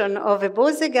distribution of a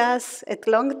Bose gas at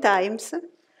long times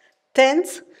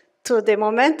tends to the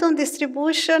momentum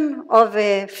distribution of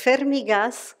a Fermi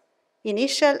gas,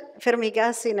 initial Fermi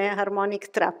gas in a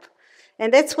harmonic trap.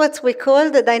 And that's what we call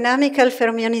the dynamical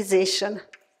fermionization.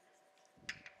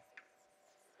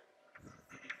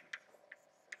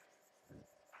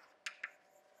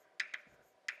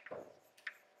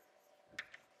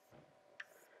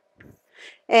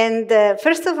 And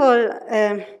first of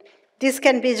all, this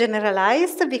can be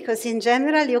generalized because in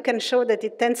general you can show that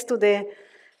it tends to the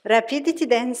rapidity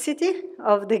density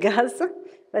of the gas,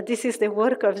 but this is the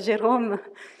work of Jerome.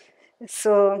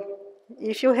 So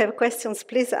if you have questions,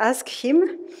 please ask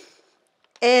him.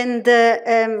 And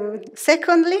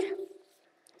secondly,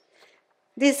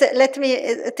 this, let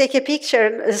me take a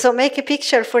picture, so make a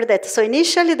picture for that. So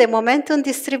initially the momentum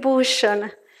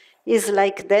distribution is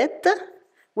like that.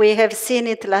 We have seen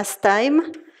it last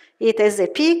time. It has a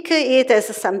peak, it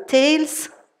has some tails,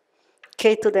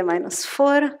 k to the minus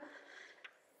 4.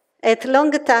 At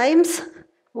long times,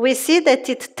 we see that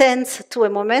it tends to a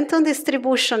momentum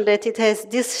distribution that it has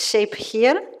this shape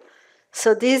here.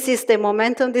 So this is the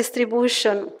momentum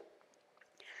distribution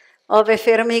of a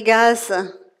Fermi gas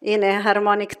in a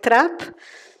harmonic trap.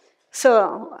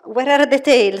 So where are the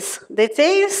tails? The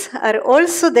tails are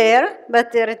also there,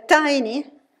 but they're tiny.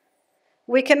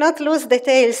 We cannot lose the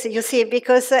tails, you see,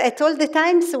 because at all the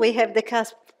times we have the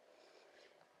cusp.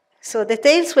 So the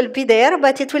tails will be there,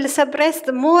 but it will suppress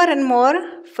more and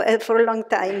more for long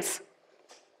times.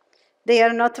 They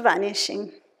are not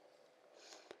vanishing.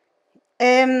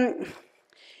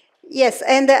 Yes,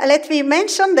 and let me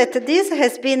mention that this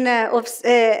has been,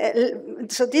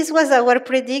 so this was our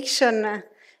prediction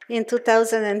in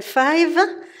 2005,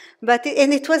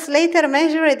 and it was later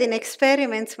measured in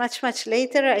experiments much, much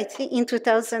later, I think in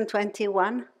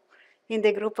 2021, in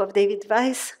the group of David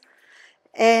Weiss.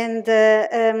 And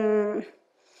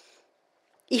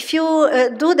if you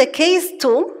do the case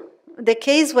 2, the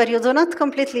case where you do not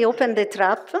completely open the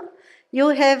trap, you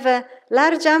have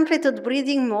large amplitude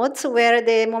breathing modes where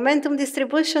the momentum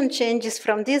distribution changes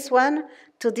from this one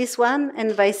to this one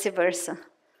and vice versa.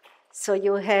 So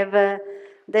you have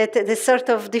the sort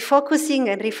of defocusing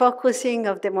and refocusing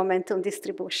of the momentum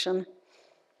distribution.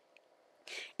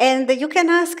 And you can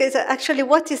ask, actually,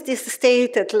 what is this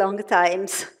state at long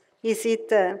times? Is it,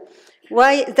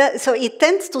 so it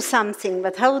tends to something,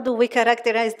 but how do we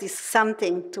characterize this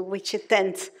something to which it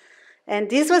tends? And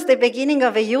this was the beginning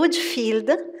of a huge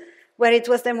field where it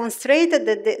was demonstrated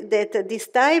that this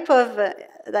type of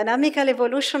dynamical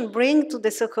evolution brings to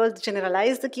the so-called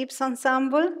generalized Gibbs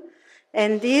ensemble.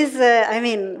 And this,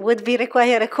 would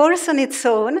require a course on its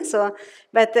own. So,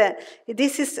 but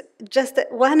this is just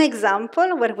one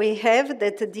example where we have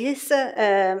that this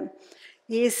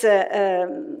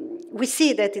we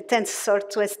see that it tends sort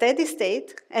to a steady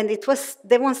state, and it was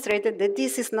demonstrated that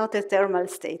this is not a thermal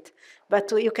state.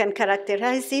 But you can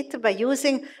characterize it by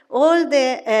using all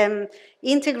the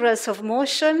integrals of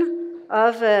motion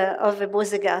of a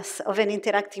Bose gas, of an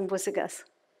interacting Bose gas.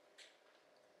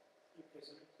 You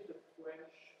presented a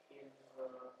quench in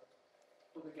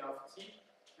Bose gas T,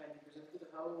 and you presented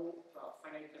how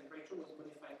finite temperature was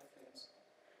modifying things.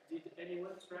 Did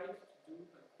anyone try to do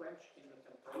a quench in the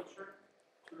temperature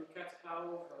to look at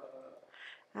how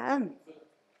the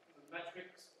matrix,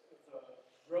 the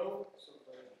rho, so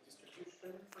the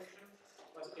distribution function,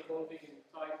 was evolving in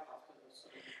time after the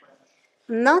sudden quench?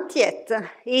 Not yet.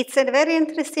 It's a very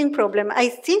interesting problem. I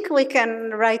think we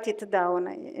can write it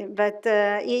down, but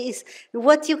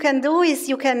what you can do is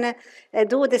you can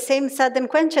do the same sudden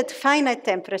quench at finite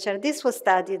temperature. This was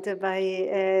studied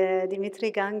by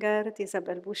Dimitri Gangard,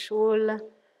 Isabelle Bouchoul.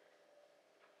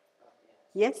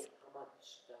 Yes? How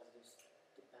much does this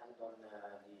depend on the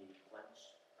quench?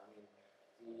 I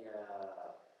mean,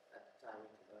 at time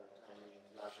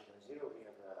larger than 0, we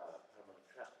have a harmonic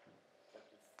trap. But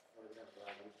if, for example,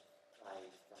 I would try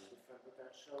some different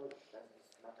potential, does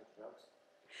this matter drugs?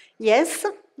 Yes,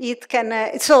 it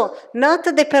can. So not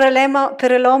the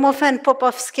Perelomov and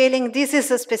Popov scaling. This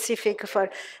is a specific for,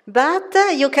 but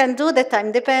you can do the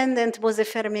time-dependent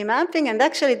Bose-Fermi mapping, and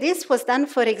actually this was done,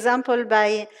 for example,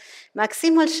 by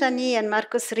Maxime Olchany and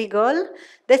Marcos Rigol.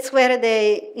 That's where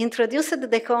they introduced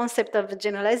the concept of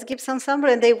generalized Gibbs ensemble,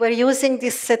 and they were using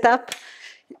this setup.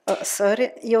 Oh,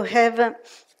 sorry, you have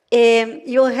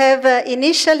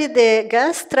initially the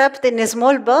gas trapped in a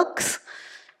small box,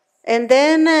 and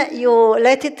then you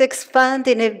let it expand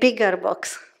in a bigger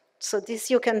box. So this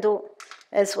you can do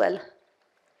as well.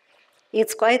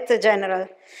 It's quite general.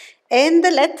 And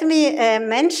let me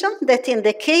mention that in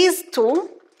the case 2,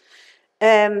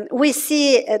 we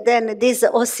see then this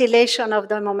oscillation of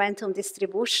the momentum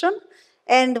distribution,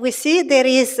 and we see there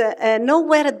is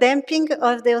nowhere damping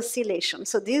of the oscillation.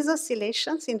 So these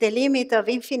oscillations in the limit of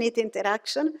infinite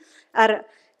interaction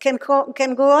can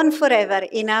go on forever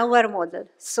in our model.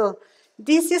 So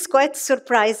this is quite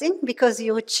surprising because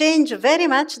you change very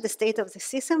much the state of the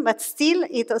system, but still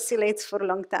it oscillates for a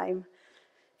long time,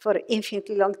 for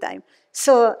infinitely long time.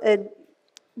 So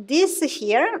this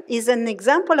here is an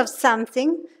example of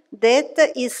something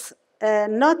that is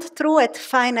not true at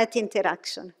finite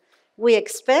interaction. We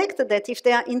expect that if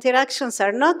the interactions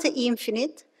are not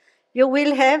infinite, you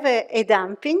will have a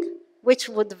damping which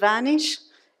would vanish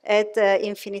at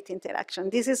infinite interaction.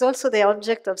 This is also the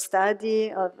object of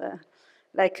study of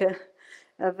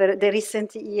the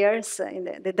recent years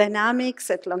in the dynamics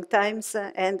at long times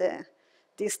and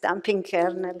this damping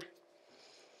kernel.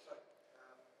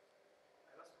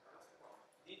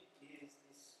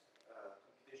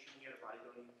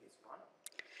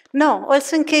 No,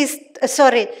 also in case,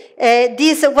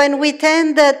 this when we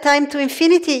tend time to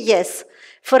infinity, yes.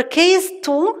 For case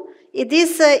 2,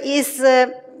 this is,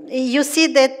 you see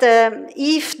that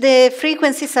if the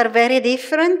frequencies are very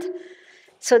different,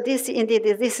 so this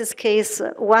indeed, this is case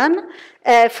 1.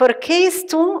 For case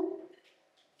 2,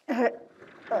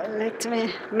 let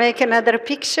me make another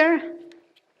picture.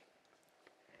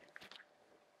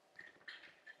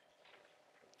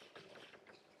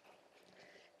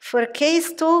 For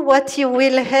case 2, what you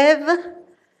will have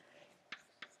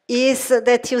is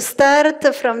that you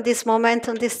start from this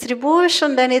momentum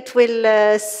distribution, then it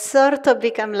will sort of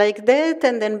become like that,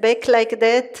 and then back like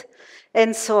that,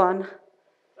 and so on.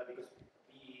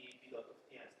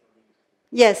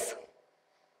 Yes.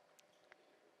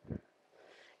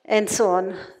 And so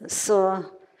on. So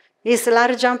it's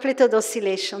large amplitude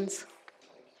oscillations.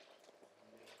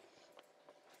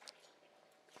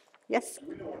 Yes? Do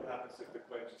we know what happens if the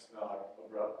quench is not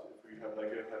abrupt? If we have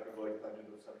like a hyperbolic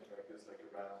pendulum or something like this, like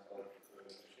around the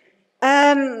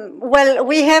change? Well,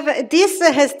 we have, this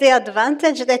has the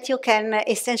advantage that you can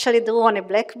essentially do on a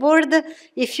blackboard.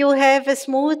 If you have a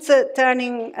smooth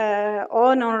turning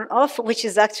on or off, which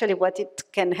is actually what it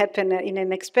can happen in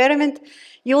an experiment,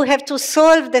 you have to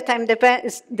solve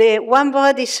the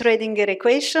one-body Schrödinger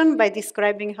equation by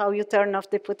describing how you turn off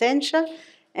the potential,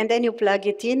 and then you plug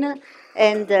it in,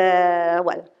 and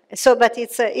but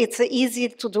it's easy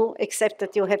to do, except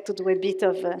that you have to do a bit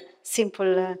of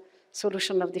simple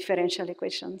solution of differential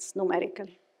equations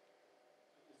numerically. Is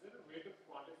there a way to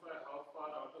quantify how far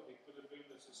out of equilibrium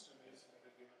the system is at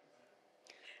a given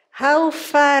time? How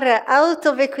far out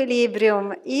of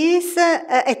equilibrium is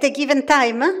at a given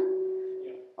time?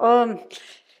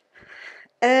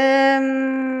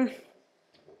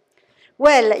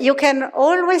 Well, you can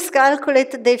always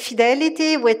calculate the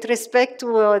fidelity with respect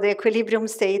to the equilibrium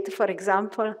state, for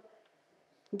example.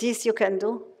 This you can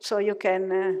do. So you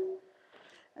can...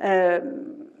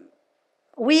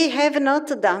 we have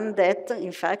not done that,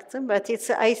 in fact, but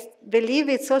I believe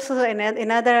it's also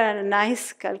another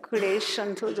nice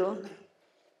calculation to do. So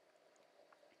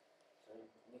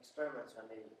in experiments, when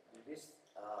they do this,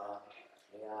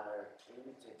 they are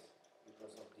limited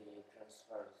because of the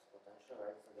transverse potential,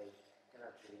 right? So they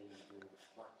cannot really do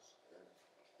much,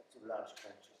 too large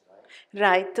quenches, right?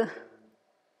 Right. They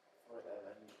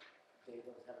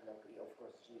don't have, like, of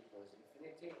course, G equals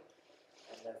infinity,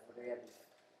 and therefore they have this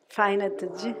Finite G.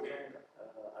 How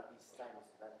long are these times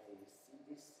when they see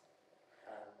this?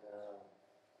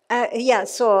 And, Yeah,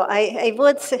 so I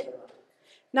would say,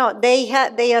 no, they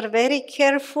are very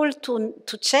careful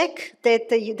to check that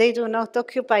they do not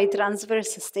occupy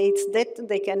transverse states. That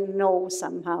they can know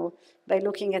somehow by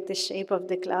looking at the shape of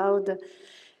the cloud.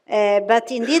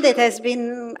 But indeed, it has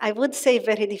been, I would say, a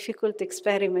very difficult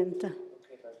experiment.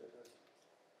 okay, but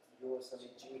you also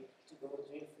need G to go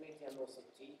to infinity and also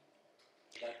T.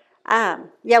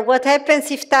 Yeah, what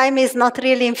happens if time is not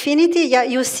really infinity? Yeah,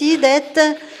 you see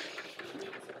that,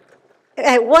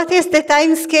 what is the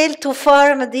time scale to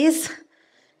form this?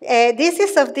 This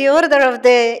is of the order of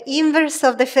the inverse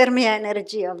of the Fermi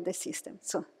energy of the system.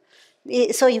 So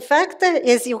in fact,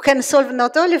 as you can solve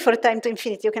not only for time to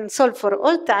infinity, you can solve for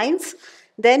all times.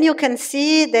 Then you can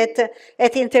see that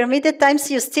at intermediate times,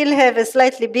 you still have a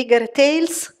slightly bigger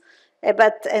tails.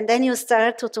 And then you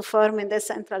start to form in the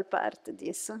central part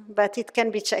this, but it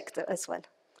can be checked as well.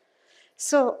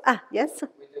 So, yes? We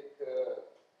take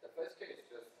the first case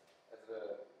just as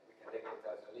we can take it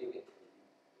as a limit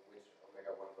in which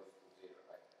omega 1 goes to 0,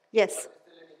 right? Yes. What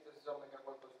is the limit as omega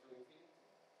 1 goes to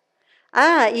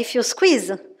infinity? If you squeeze.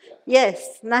 Yeah.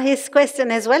 Yes, nice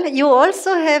question as well. You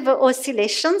also have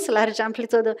oscillations, large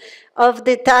amplitude of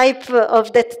the type,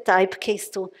 of that type, case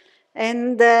 2.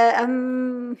 And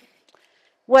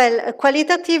well,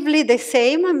 qualitatively the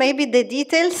same. Maybe the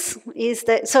details is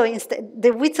that, so instead,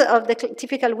 the width of the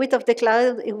typical width of the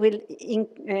cloud, it will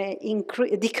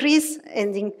decrease.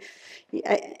 And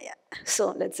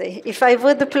so let's say, if I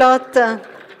would plot the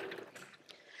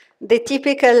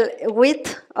typical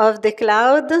width of the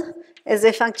cloud as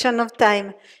a function of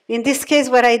time. In this case,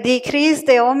 where I decrease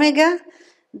the omega,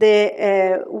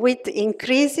 the width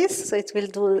increases, so it will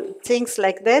do things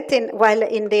like that, while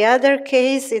in the other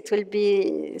case, it will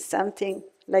be something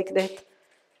like that.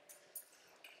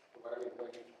 But I mean, when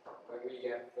we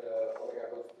have omega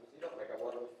goes to 0, omega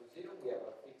 1 goes to 0, we have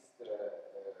a fixed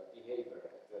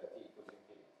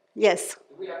Yes.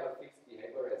 Do we have a fixed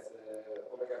behavior as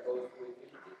omega goes to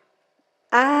infinity?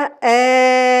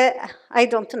 I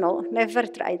don't know. Never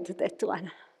tried that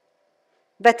one.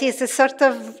 But it's a sort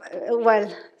of,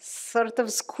 sort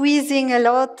of squeezing a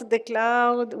lot the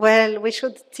cloud. Well, we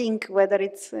should think whether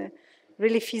it's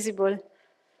really feasible.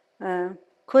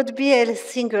 Could be a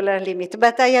singular limit,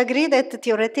 but I agree that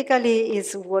theoretically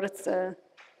is worth.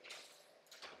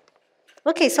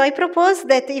 Okay, so I propose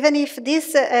that even if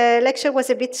this lecture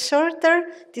was a bit shorter,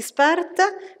 this part,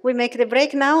 we make the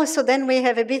break now, so then we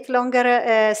have a bit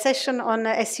longer session on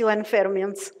SUN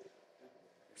fermions.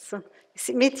 So,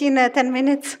 meet in 10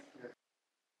 minutes.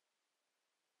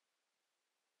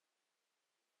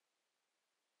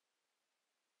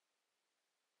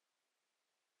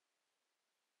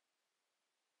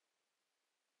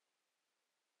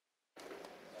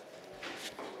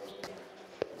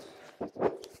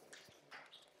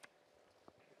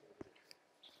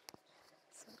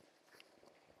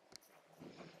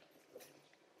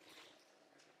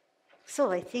 So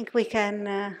I think we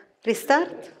can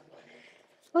restart.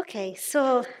 Okay,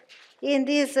 so in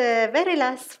this very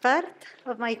last part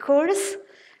of my course,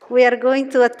 we are going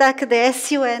to attack the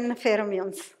SUN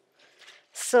fermions.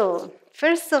 So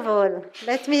first of all,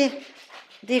 let me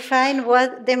define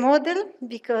what the model,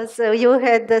 because you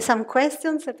had some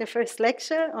questions at the first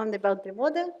lecture about the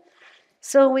model.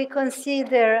 So we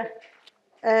consider,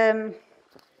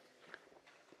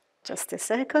 just a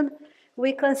second,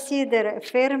 we consider a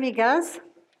Fermi gas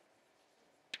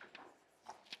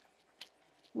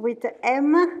with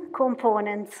m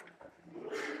components.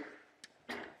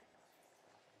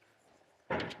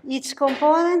 Each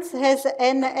component has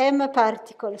n m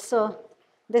particles. So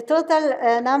the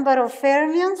total number of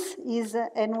fermions is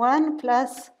n1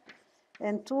 plus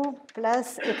n2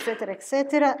 plus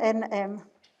etc., nm.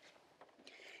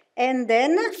 And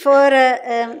then for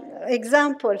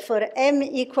example, for m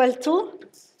equal 2,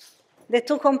 the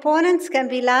two components can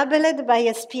be labeled by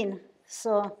a spin.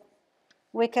 So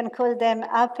we can call them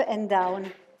up and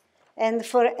down. And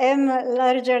for m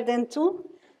larger than 2,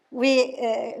 we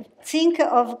think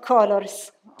of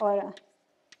colors, or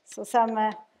so some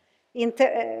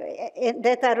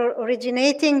that are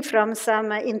originating from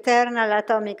some internal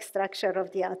atomic structure of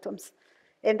the atoms.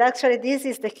 And actually, this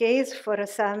is the case for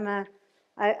some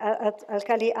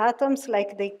alkali atoms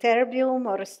like the terbium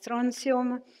or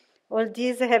strontium. All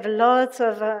these have lots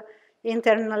of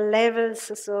internal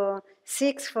levels. So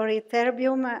 6 for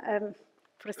terbium.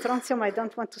 For strontium, I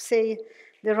don't want to say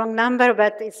the wrong number,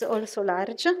 but it's also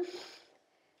large.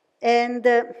 And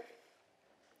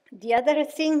the other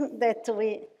thing that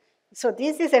so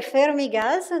this is a Fermi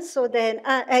gas. So then,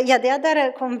 the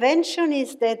other convention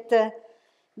is that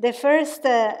the first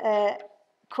m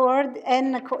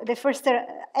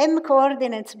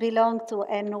coordinates belong to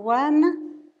n1,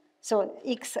 so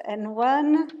x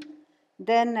n1.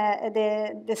 Then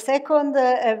the second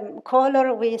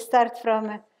color, we start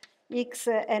from x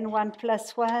n1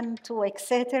 plus 1, 2,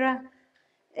 etc.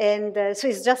 And so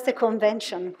it's just a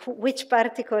convention, which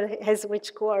particle has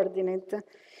which coordinate.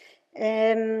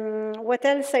 What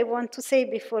else I want to say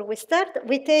before we start?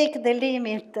 We take the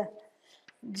limit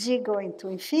g going to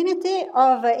infinity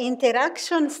of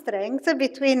interaction strength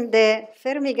between the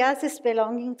Fermi gases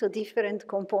belonging to different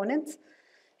components.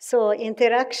 So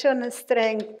interaction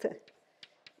strength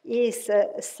is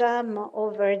sum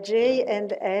over J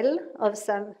and L of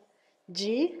some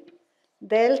G,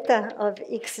 delta of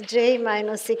xj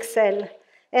minus xl.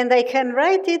 And I can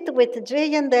write it with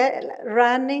J and L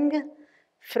running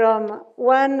from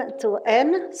 1 to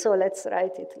n. So let's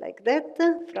write it like that,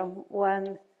 from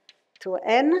 1 to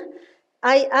n.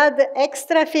 I add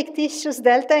extra fictitious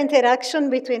delta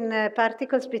interaction between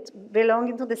particles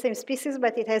belonging to the same species,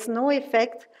 but it has no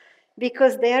effect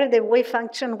because there the wave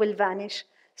function will vanish.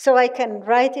 So I can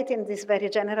write it in this very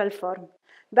general form.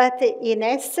 But in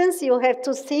essence, you have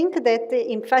to think that,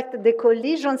 in fact, the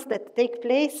collisions that take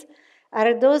place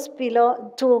are those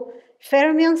to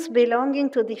fermions belonging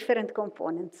to different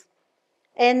components.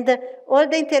 And all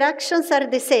the interactions are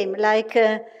the same, like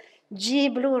G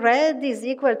blue-red is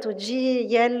equal to G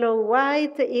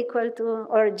yellow-white equal to,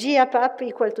 or G up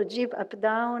equal to G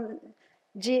up-down,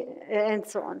 G, and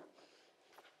so on.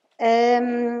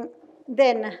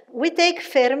 Then we take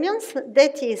fermions.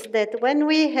 That is that when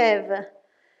we have,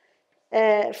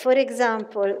 for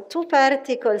example, two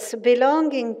particles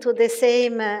belonging to the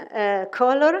same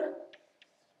color,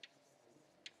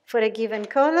 for a given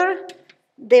color,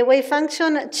 the wave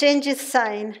function changes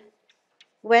sign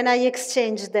when I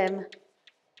exchange them,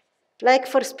 like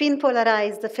for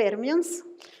spin-polarized fermions.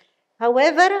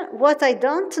 However, what I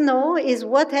don't know is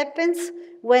what happens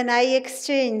when I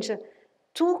exchange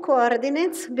two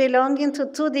coordinates belonging to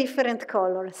two different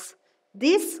colors.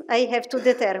 This I have to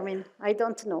determine. I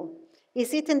don't know.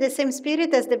 Is it in the same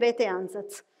spirit as the Bethe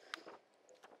ansatz?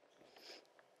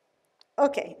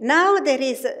 Okay, now there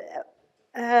is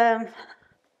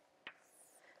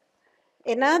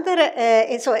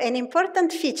so an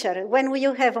important feature when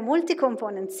you have a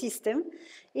multi-component system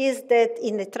is that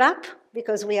in the trap,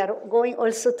 because we are going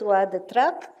also to add the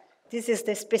trap, this is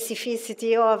the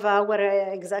specificity of our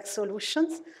exact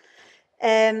solutions.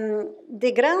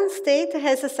 The ground state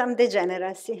has some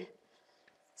degeneracy.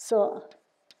 So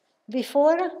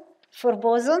before, for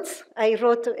bosons, I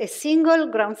wrote a single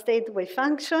ground state wave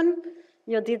function.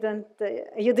 You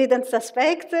didn't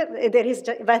suspect,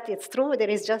 but it's true, there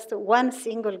is just one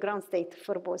single ground state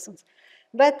for bosons.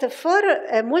 But for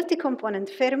multi-component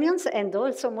fermions and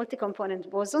also multi-component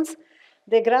bosons,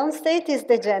 the ground state is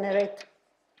degenerate.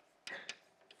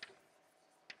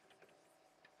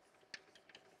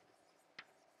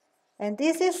 And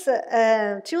this is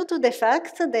due to the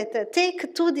fact that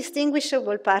take two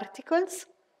distinguishable particles,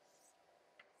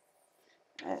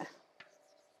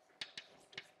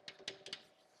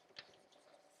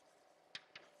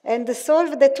 and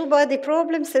solve the two-body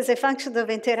problems as a function of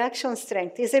interaction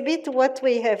strength. It's a bit what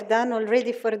we have done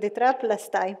already for the trap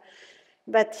last time.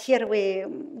 But here we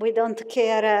don't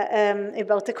care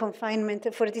about the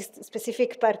confinement for this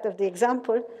specific part of the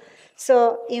example.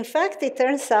 So in fact, it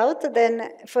turns out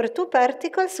then for two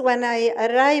particles, when I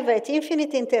arrive at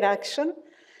infinite interaction,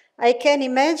 I can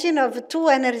imagine of two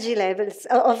energy levels,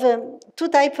 of two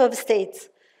types of states.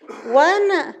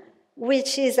 One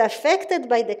which is affected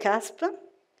by the cusp,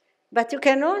 but you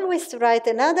can always write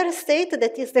another state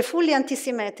that is the fully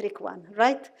antisymmetric one,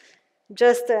 right?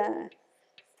 Just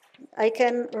I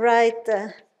can write,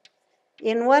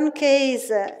 in one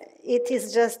case, it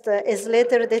is just a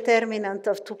Slater determinant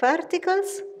of two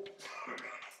particles.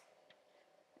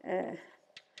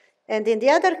 And in the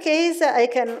other case, I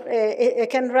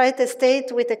can write a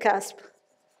state with a cusp.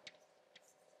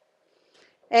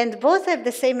 And both have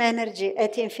the same energy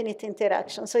at infinite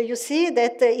interaction. So you see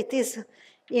that it is,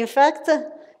 in fact,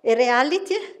 a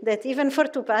reality that even for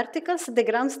two particles, the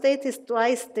ground state is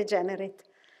twice degenerate.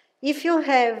 If you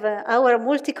have our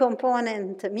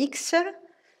multi-component mixture,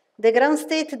 the ground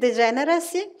state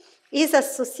degeneracy is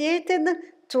associated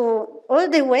to all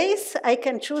the ways I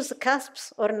can choose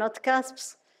cusps or not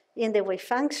cusps in the wave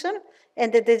function,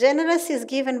 and the degeneracy is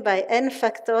given by n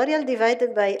factorial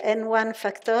divided by n1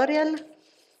 factorial,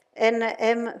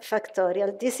 nm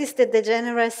factorial. This is the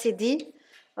degeneracy D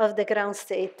of the ground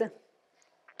state.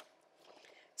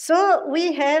 So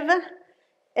we have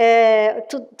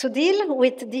to deal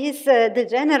with this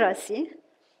degeneracy,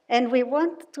 and we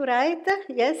want to write,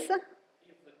 yes? If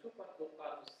the two particles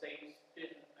are the same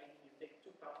spin, you take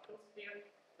two particles here,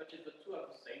 but if the two are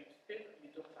the same spin, you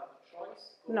don't have a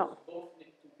choice. No. Both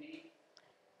need to be,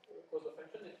 because the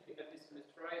function needs to be at least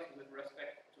symmetrized with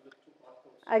respect to the two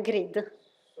particles. Agreed.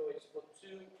 So it's for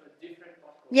two different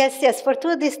particles. Yes, for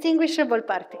two distinguishable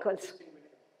particles.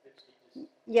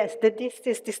 Yes, this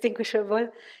is distinguishable,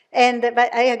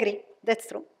 but I agree, that's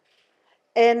true.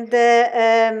 And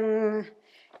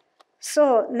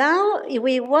so now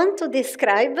we want to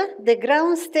describe the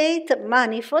ground state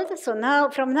manifold. So now,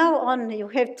 from now on, you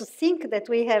have to think that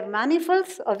we have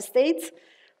manifolds of states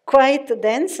quite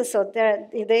dense, so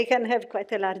they can have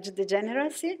quite a large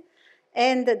degeneracy.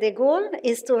 And the goal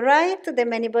is to write the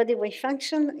many-body wave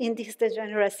function in this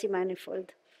degeneracy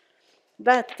manifold.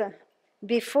 But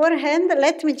beforehand,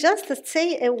 let me just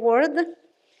say a word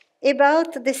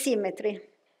about the symmetry,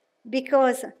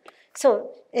 because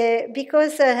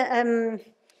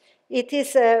it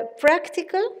is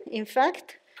practical, in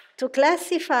fact, to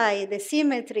classify the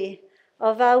symmetry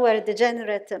of our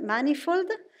degenerate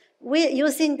manifold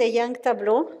using the Young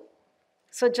tableau.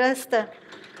 So just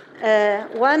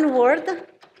one word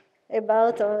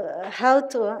about how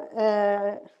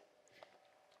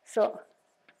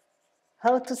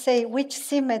to say which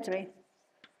symmetry.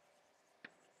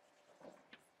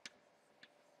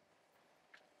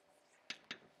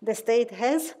 The state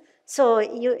has. So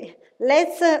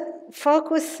let's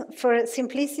focus for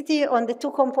simplicity on the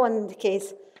two-component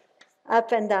case,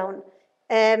 up and down.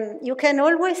 You can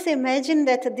always imagine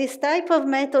that this type of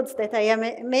methods that I am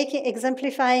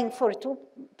exemplifying for two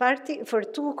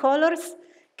colors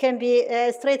can be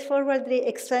straightforwardly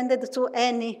extended to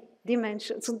any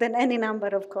dimension, so then any number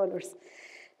of colors.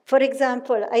 For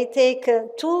example, I take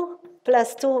 2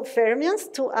 plus 2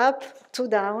 fermions, 2 up, 2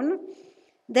 down.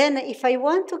 Then if I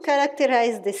want to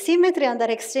characterize the symmetry under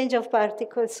exchange of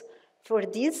particles for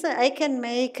this, I can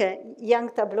make Young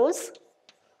tableaus.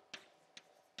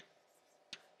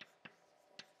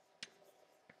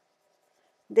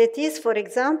 That is, for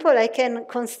example, I can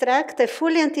construct a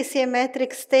fully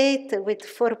antisymmetric state with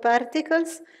 4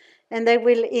 particles, and I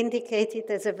will indicate it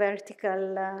as a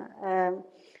vertical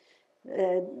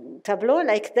tableau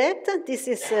like that. This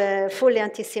is fully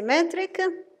antisymmetric.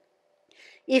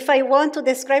 If I want to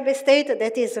describe a state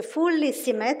that is fully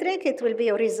symmetric, it will be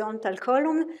a horizontal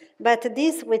column, but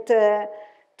this with 2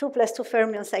 plus 2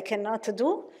 fermions I cannot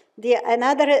do.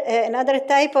 Another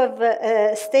type of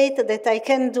state that I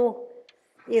can do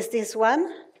is this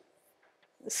one.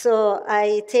 So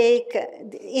I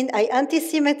I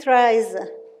antisymmetrize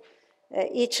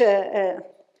each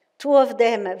 2 of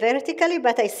them vertically,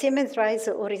 but I symmetrize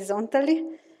horizontally.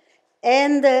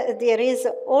 And there is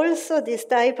also this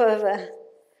type of,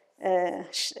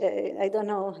 I don't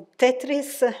know,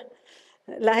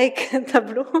 Tetris-like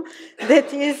tableau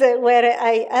that is where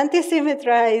I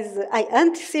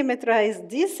antisymmetrize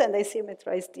this and I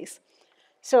symmetrize this.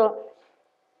 So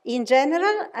in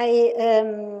general,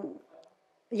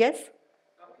 yes? How is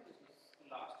this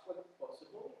last one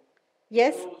possible?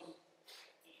 Yes? Because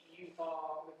you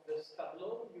are, with this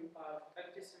tableau, you have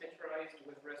antisymmetrized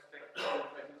with respect to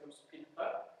spin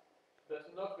up,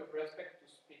 but not with respect to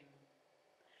spin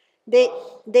down.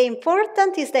 The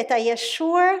important is that I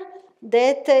assure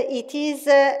that it is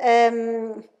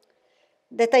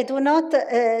that I do not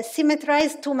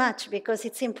symmetrize too much, because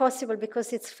it's impossible,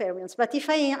 because it's fermions. But if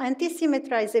I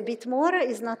antisymmetrize a bit more,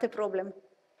 it's not a problem.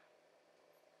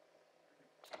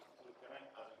 Can I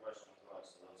ask a question to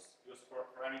us? Because for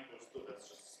n equals 2, that's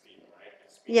just spin, right? And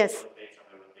spin Yes. rotates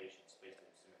on the rotation space and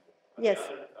symmetry. But Yes.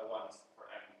 the other ones for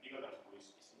n bigger than 2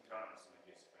 is internal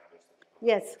symmetry, if I understand it.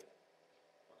 Yes.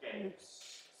 Okay,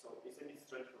 so isn't it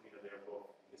strange for me that they're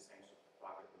both in the same sort of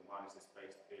bucket, and one is the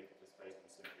space and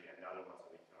symmetry, and the other ones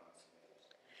are internal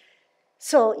symmetries?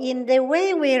 So in the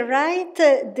way we write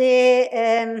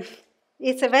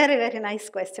it's a very, very nice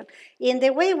question. In the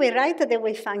way we write the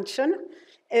wave function,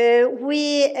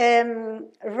 we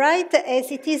write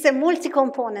as it is a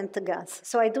multi-component gas.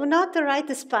 So I do not write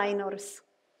spinors.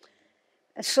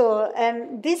 So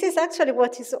this is actually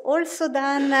what is also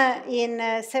done in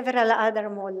several other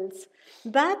models.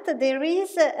 But there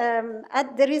is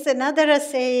another,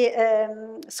 say,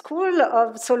 school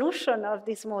of solution of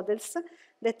these models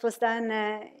that was done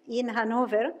in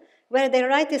Hanover, where they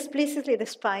write explicitly the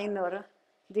spinor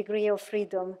degree of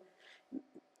freedom.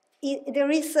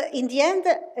 There is, in the end,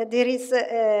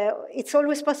 it's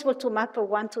always possible to map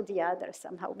one to the other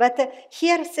somehow. But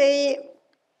here, say,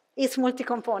 it's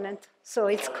multi-component, so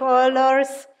it's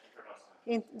colors.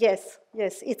 Yes,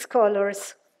 it's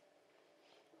colors.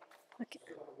 Okay.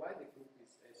 So why the group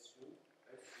is SU?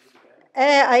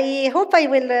 again? I hope I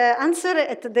will answer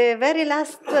at the very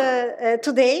last,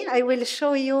 today, I will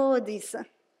show you this.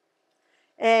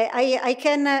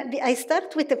 I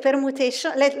start with the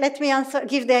permutation. Let me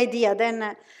give the idea.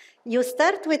 Then you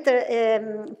start with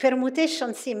the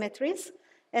permutation symmetries,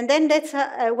 and then that's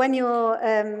when you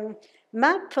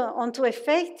map onto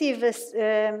effective,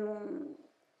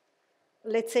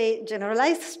 let's say,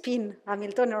 generalized spin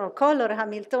Hamiltonian or color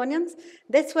Hamiltonians.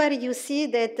 That's where you see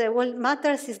that what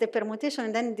matters is the permutation,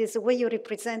 and then this way you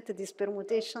represent these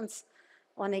permutations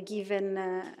on a given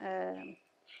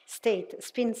state,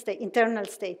 spin state, internal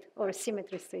state, or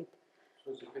symmetry state.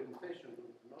 So it's a permutation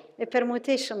group, not A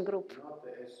permutation group. not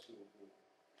the SU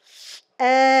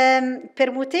group.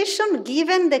 Permutation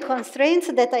given the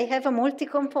constraints that I have a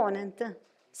multi-component.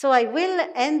 So I will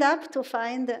end up to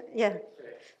find, yeah.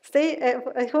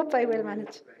 I hope I will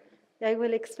manage. I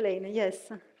will explain, yes.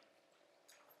 So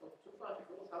two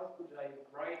particles, how could I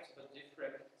write the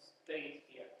different state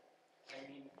here? I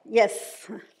mean, Yes,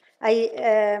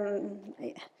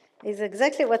 is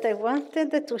exactly what I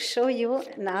wanted to show you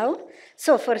now.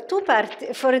 So for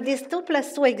this 2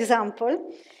 plus 2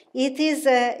 example, it is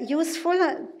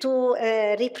useful to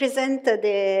represent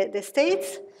the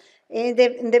states in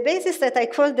the basis that I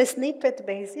call the snippet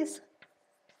basis.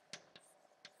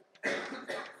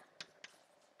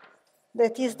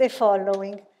 That is the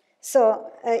following.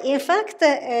 So in fact,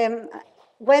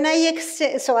 when I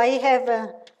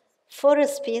have 4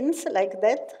 spins like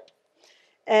that.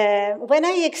 When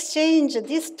I exchange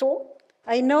these 2,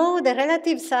 I know the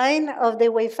relative sign of the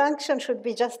wave function should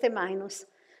be just a minus.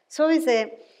 So it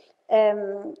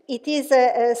is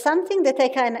something that I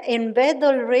can embed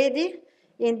already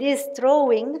in this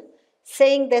drawing,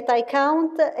 saying that I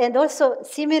count, and also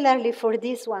similarly for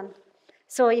this one.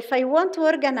 So if I want to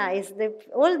organize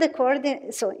all the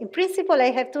coordinates, so in principle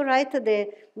I have to write the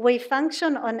wave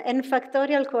function on n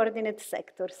factorial coordinate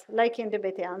sectors, like in the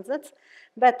Bethe ansatz.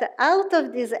 But out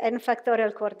of these n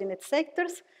factorial coordinate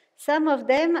sectors, some of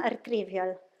them are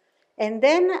trivial. And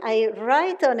then I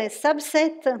write on a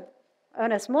subset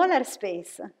on a smaller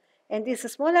space. And this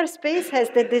smaller space has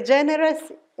the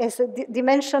degeneracy as a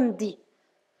dimension D.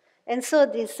 And so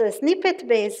this snippet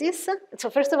basis, so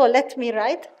first of all, let me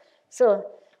write. So,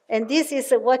 and this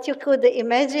is what you could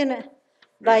imagine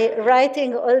by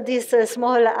writing all these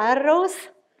small arrows,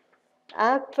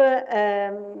 up,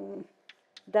 down,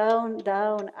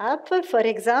 down, up, for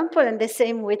example, and the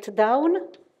same with down.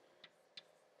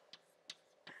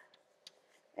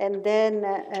 And then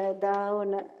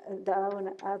down,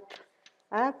 down, up,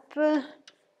 up,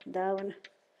 down.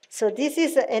 So this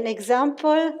is an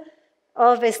example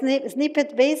of a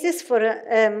snippet basis for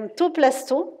 2 plus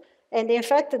 2. And in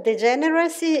fact, the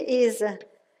degeneracy is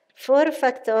 4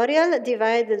 factorial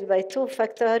divided by 2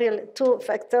 factorial, 2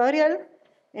 factorial,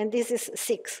 and this is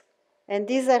 6. And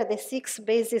these are the 6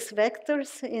 basis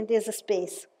vectors in this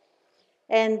space.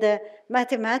 And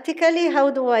mathematically, how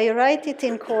do I write it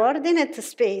in coordinate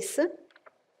space?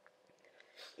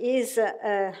 Is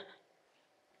the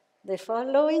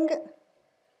following.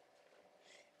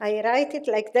 I write it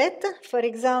like that. For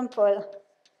example,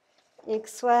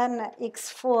 x1,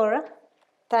 x4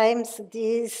 times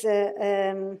this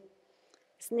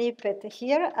snippet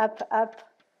here, up, up,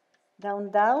 down,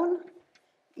 down,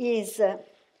 is a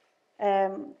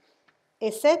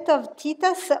set of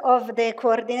thetas of the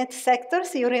coordinate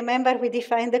sectors. You remember we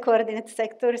defined the coordinate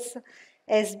sectors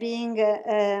as being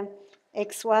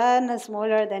x1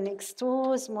 smaller than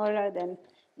x2, smaller than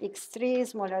x3,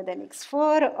 smaller than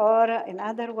x4, or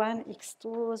another one,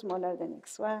 x2 smaller than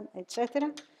x1,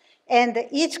 etc. And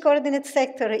each coordinate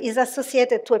sector is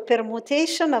associated to a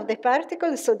permutation of the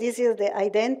particles, so this is the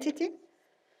identity.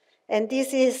 And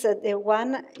this is the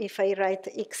one, if I write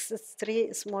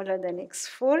x3 smaller than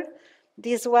x4,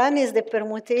 this one is the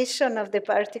permutation of the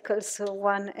particles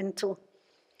 1 and 2.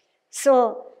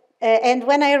 So, and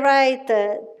when I write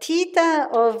theta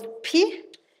of p,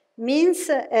 means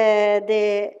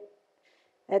the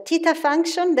theta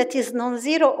function that is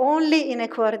non-zero only in a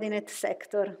coordinate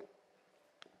sector.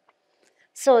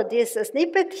 So this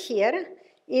snippet here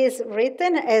is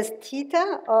written as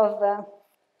theta of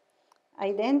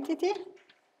identity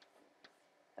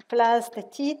plus the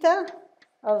theta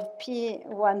of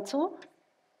P12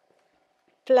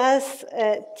 plus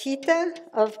theta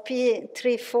of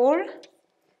P34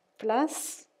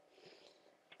 plus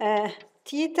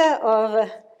theta of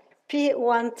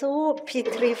P12,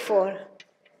 P34.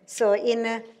 So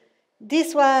in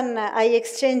this one, I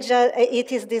exchange,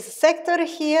 it is this sector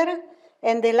here,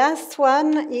 and the last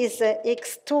one is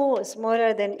x2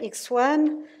 smaller than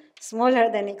x1, smaller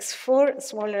than x4,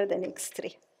 smaller than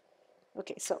x3.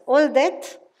 Okay, so all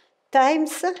that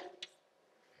times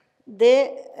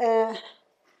the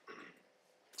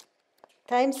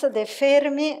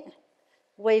Fermi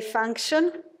wave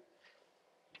function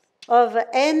of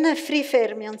n free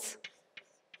fermions.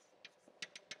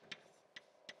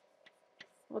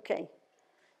 Okay,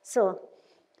 so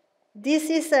this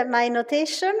is my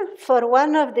notation for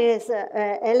one of these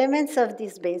elements of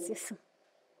this basis.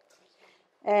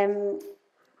 En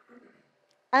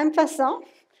passant,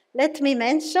 let me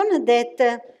mention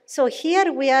that, so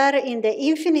here we are in the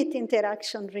infinite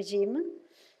interaction regime,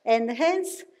 and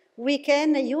hence we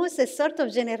can use a sort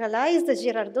of generalized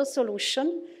Girardot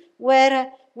solution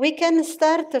where we can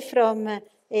start from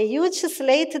a huge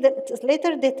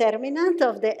Slater determinant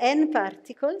of the n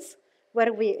particles,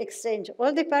 where we exchange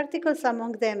all the particles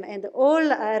among them, and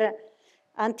all are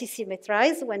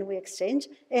anti-symmetrized when we exchange.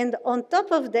 And on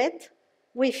top of that,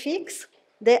 we fix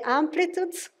the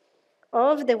amplitudes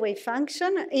of the wave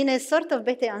function in a sort of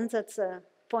Bethe-Ansatz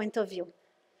point of view.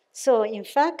 So in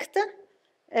fact,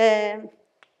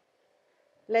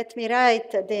 let me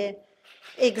write the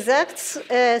exact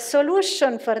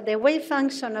solution for the wave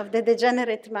function of the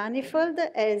degenerate manifold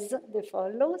as the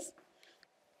follows.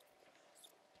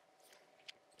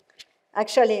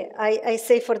 Actually, I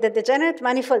say for the degenerate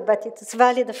manifold, but it's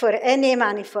valid for any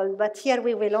manifold. But here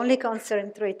we will only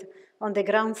concentrate on the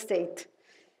ground state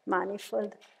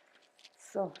manifold.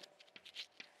 So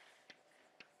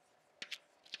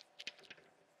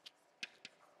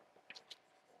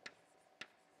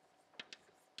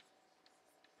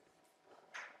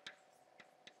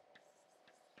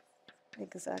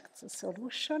exact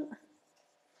solution.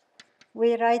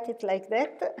 We write it like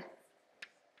that.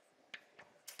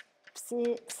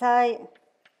 Psi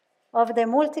of the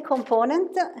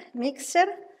multi-component mixture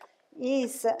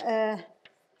is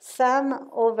sum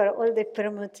over all the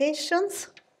permutations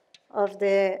of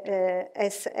the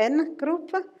Sn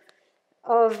group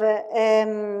of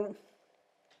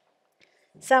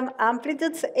some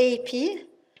amplitudes AP,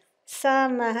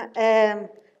 some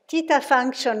theta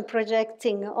function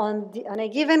projecting on a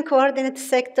given coordinate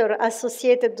sector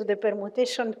associated to the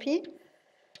permutation P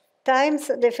times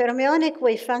the fermionic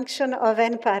wave function of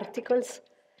n particles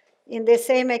in the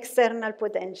same external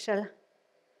potential.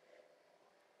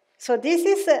 So this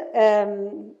is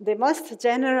the most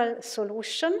general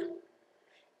solution.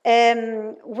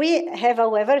 We have,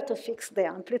 however, to fix the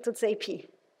amplitudes AP.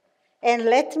 And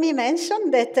let me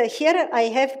mention that here I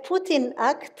have put in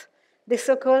act the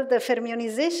so-called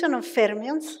fermionization of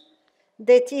fermions.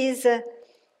 That is,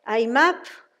 I map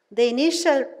the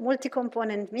initial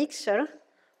multi-component mixture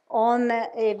on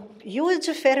a huge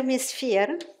Fermi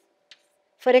sphere.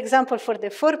 For example, for the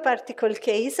 4-particle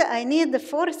case, I need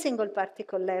 4 single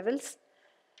particle levels,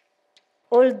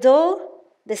 although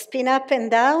the spin up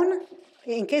and down,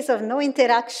 in case of no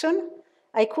interaction,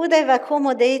 I could have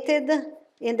accommodated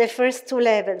in the first 2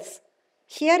 levels.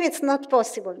 Here it's not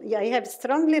possible. I have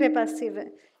strongly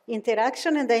repulsive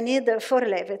interaction and I need 4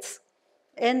 levels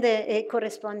and a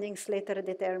corresponding Slater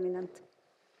determinant.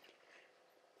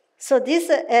 So this,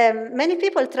 many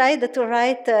people tried to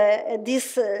write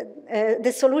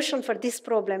the solution for this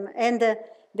problem, and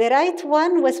the right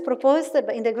one was proposed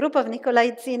in the group of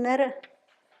Nikolai Zinner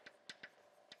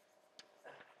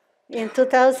in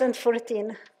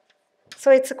 2014.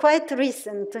 So it's quite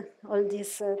recent, all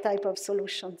these type of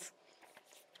solutions.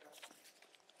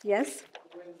 Yes?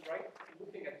 When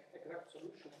looking at exact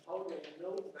solution, how do I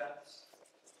know that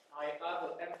I have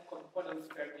an n component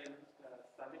fermion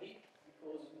family?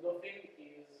 Because nothing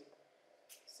is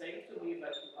saying to me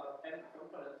that you have n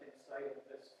component inside of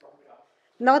this formula.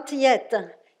 Not yet.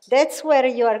 That's where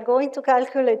you are going to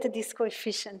calculate these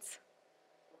coefficients.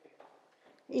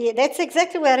 Yeah, that's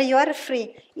exactly where you are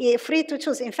free to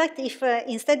choose. In fact, if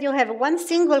instead you have one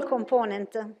single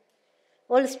component,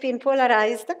 all spin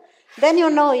polarized, then you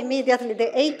know immediately the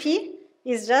AP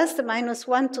is just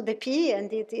 -1 to the P,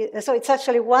 and so it's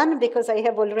actually 1 because I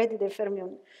have already the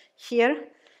fermion here.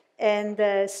 And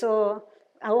so,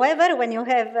 however, when you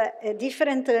have a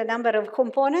different number of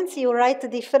components, you write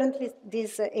differently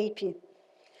this AP.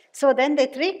 So then the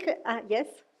trick, yes?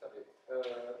 Sorry.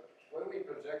 When we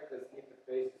project the snippet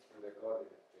basis from the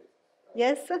coordinate space,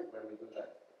 Yes? when we do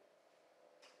that,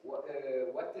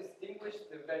 what distinguishes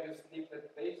the various snippet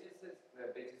bases, the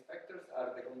basis vectors, are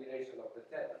the combination of the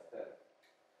thetas there?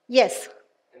 Yes.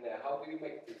 And how do you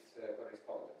make this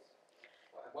correspondence?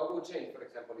 What would change, for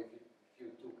example, if you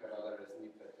took another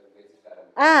snippet basis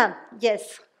element? Yes.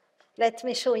 Let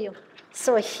me show you.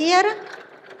 So here,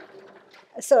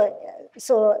 so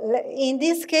in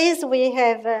this case, we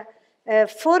have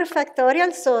 4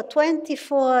 factorial, so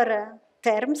 24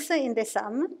 terms in the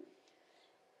sum.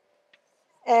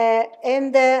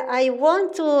 And I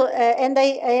want to,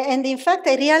 and in fact,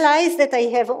 I realized that I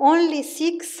have only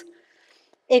 6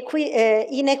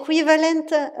 inequivalent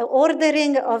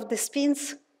ordering of the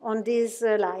spins on this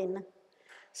line.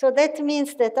 So that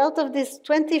means that out of this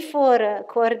 24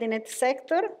 coordinate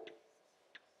sector,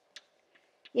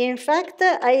 in fact,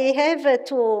 I have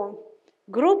to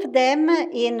group them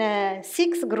in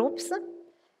 6 groups,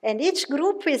 and each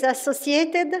group is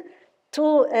associated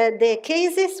to the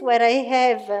cases where I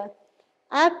have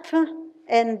up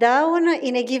and down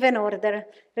in a given order.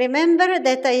 Remember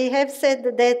that I have said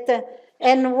that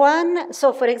N1,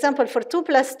 so for example, for 2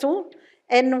 plus 2,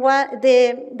 N1,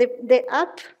 the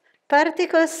up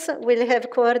particles will have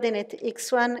coordinate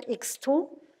x1, x2,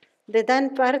 the down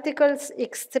particles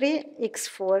x3,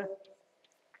 x4.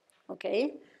 Okay?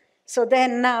 So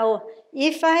then now,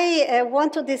 if I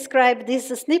want to describe this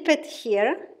snippet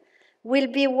here, will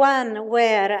be one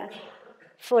where,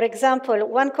 for example,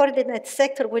 one coordinate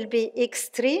sector will be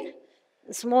x3,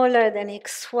 smaller than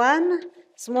x1,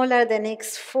 smaller than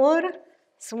x4,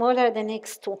 smaller than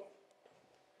x2,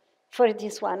 for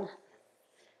this one.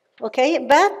 Okay,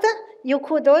 but you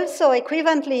could also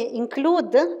equivalently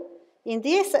include in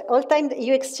this, all time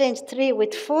you exchange 3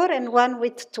 with 4 and 1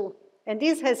 with 2. And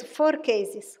this has 4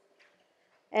 cases.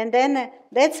 And then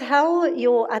that's how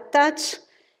you attach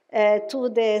to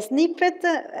the snippet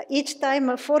each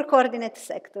time 4 coordinate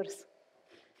sectors.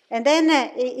 And then,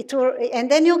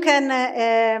 you can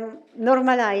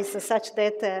normalize such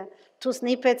that 2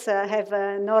 snippets have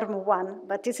norm 1.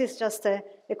 But this is just a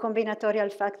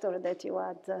combinatorial factor that you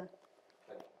add.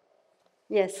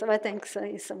 Yes, I think so.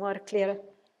 It's more clear.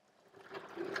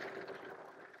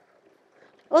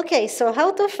 Okay, so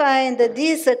how to find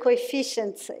these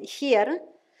coefficients here?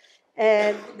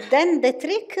 Then the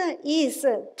trick is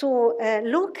to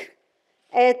look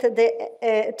at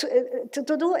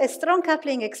to do a strong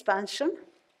coupling expansion.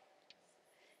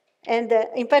 And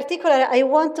in particular, I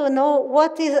want to know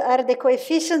what are the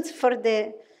coefficients for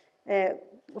the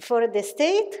for the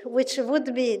state, which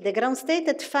would be the ground state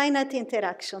at finite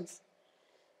interactions.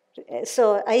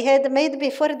 So I had made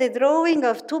before the drawing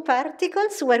of two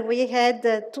particles where we had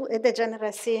a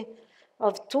degeneracy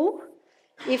of 2.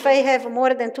 If I have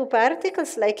more than 2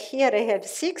 particles, like here I have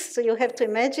 6, so you have to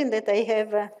imagine that I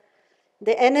have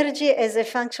the energy as a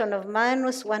function of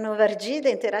minus 1 over g,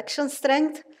 the interaction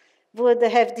strength, would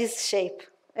have this shape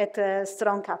at a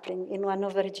strong coupling in 1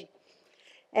 over g.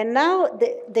 And now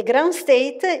the ground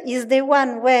state is the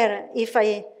one where if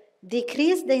I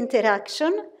decrease the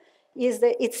interaction,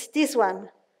 it's this one,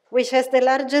 which has the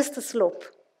largest slope,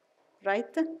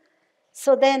 right?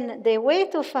 So then the way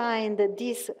to find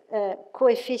these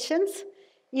coefficients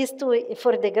is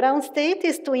for the ground state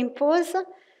is to impose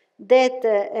that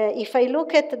if I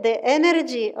look at the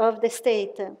energy of the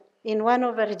state in 1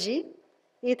 over g,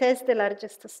 it has the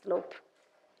largest slope.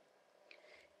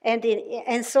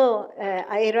 And so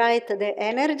I write the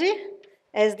energy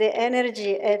as the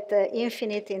energy at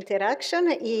infinite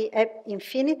interaction, E at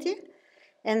infinity,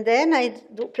 and then I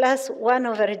do plus 1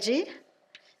 over g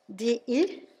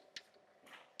dE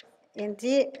in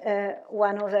d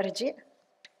 1 over g.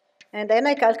 And then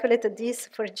I calculate this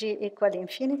for g equal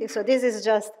infinity. So this is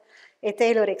just a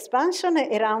Taylor expansion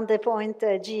around the point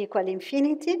g equal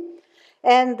infinity.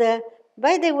 And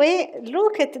by the way,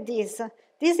 look at this.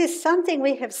 This is something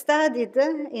we have studied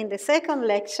in the second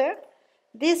lecture.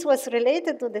 This was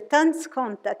related to the Tanz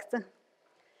contact.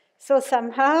 So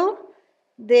somehow,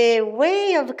 the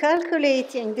way of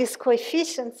calculating these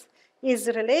coefficients is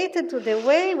related to the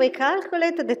way we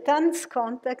calculate the Tanz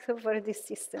contact for this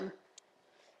system.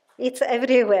 It's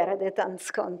everywhere, the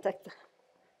Tanz contact.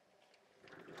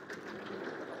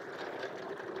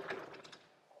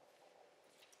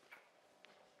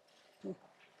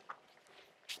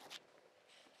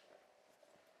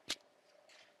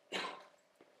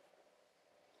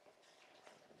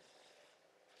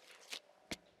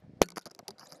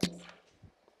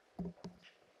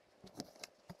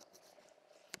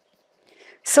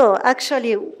 So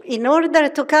actually, in order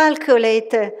to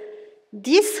calculate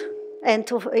this, and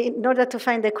in order to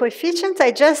find the coefficients,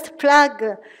 I just plug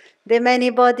the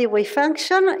many-body wave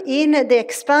function in the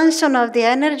expansion of the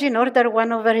energy in order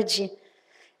 1 over g.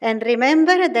 And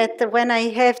remember that when I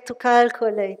have to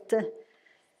calculate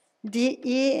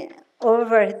dE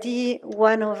over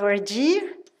d1 over g,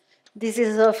 this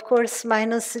is, of course,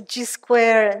 minus g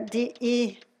squared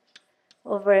dE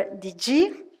over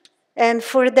dg. And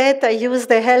for that, I use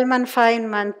the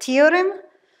Hellman-Feynman theorem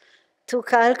to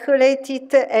calculate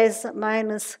it as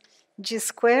minus g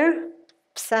squared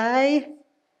psi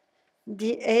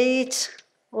dH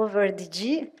over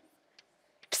dg,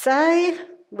 psi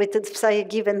with the psi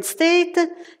given state.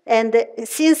 And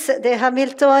since the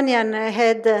Hamiltonian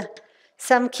had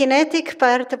some kinetic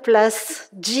part plus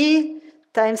g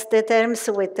times the terms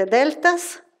with the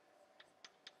deltas,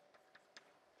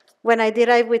 when I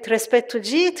derive with respect to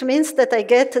g, it means that I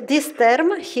get this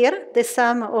term here, the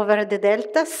sum over the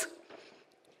deltas.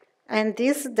 And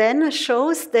this then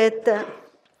shows that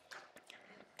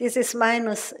this is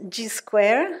minus g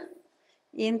squared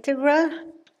integral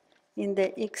in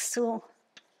the x2,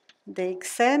 the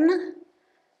xn,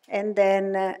 and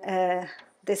then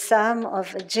the sum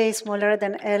of j smaller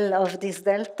than L of these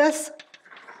deltas,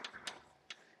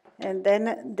 and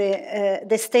then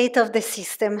the state of the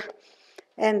system.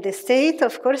 And the state,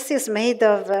 of course, is made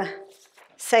of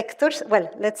sectors.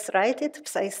 Well, let's write it,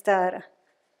 psi star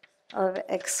of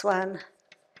x1,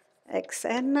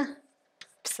 xn,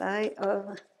 psi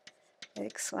of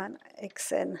x1,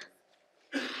 xn.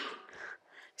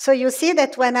 So you see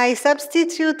that when I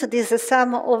substitute this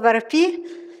sum over p,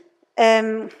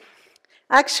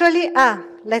 actually,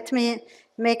 let me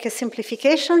make a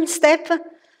simplification step.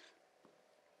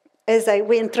 As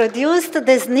we introduced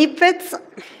the snippets,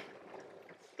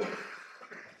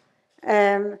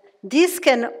 this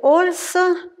can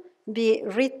also be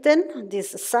written,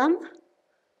 this sum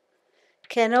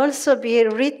can also be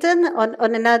written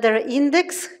on another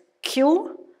index,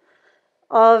 Q,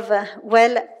 of,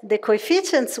 well, the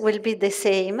coefficients will be the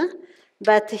same,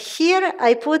 but here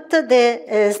I put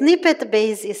the snippet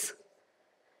basis.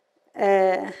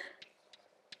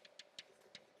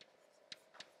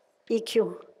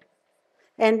 EQ.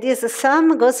 And this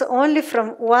sum goes only from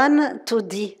 1 to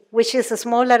d, which is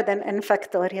smaller than n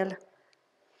factorial.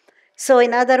 So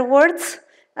in other words,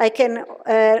 I can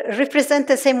represent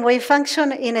the same wave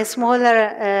function in a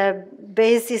smaller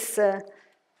basis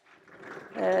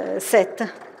set.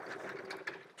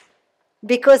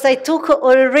 Because I took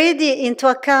already into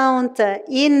account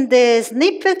in the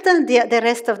snippet the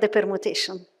rest of the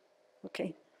permutation.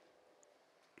 Okay.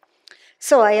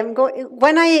 So I am going,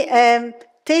 when I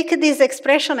take this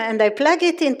expression and I plug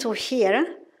it into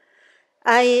here,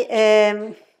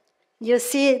 you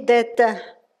see that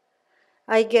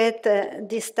I get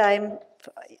this time,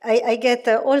 I get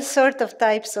all sorts of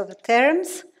types of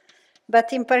terms,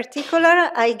 but in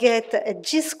particular, I get a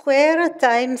g squared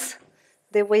times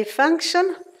the wave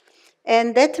function,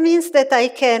 and that means that I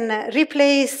can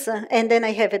replace, and then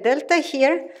I have a delta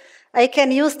here, I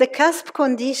can use the cusp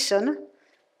condition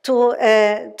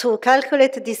to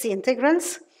calculate these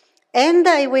integrals, and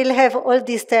I will have all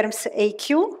these terms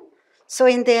AQ. So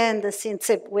in the end,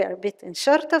 since we are a bit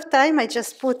short of time, I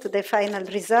just put the final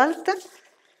result,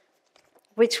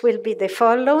 which will be the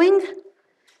following.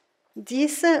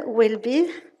 This will be,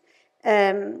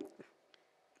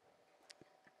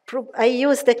 I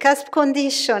use the cusp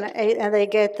condition, and I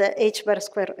get h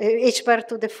bar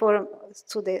to the 4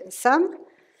 to the sum,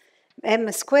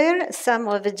 m square, sum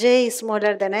of j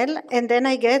smaller than L, and then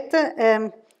I get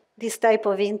this type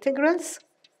of integrals.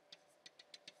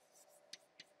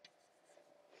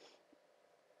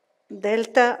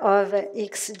 Delta of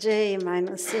xj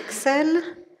minus xl,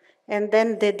 and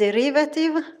then the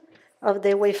derivative of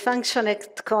the wave function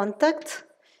at contact,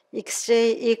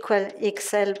 xj equal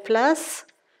xl plus,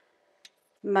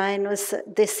 minus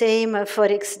the same for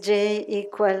xj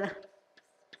equal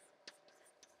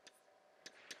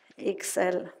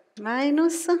xl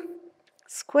minus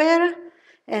square,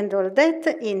 and all that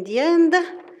in the end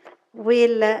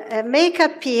will make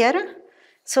appear.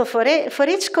 So for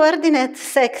each coordinate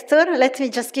sector, let me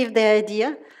just give the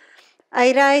idea.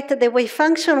 I write the wave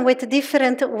function with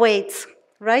different weights,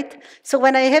 right? So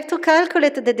when I have to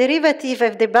calculate the derivative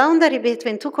of the boundary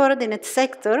between two coordinate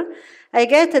sectors, I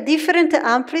get different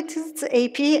amplitudes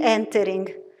AP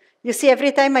entering. You see,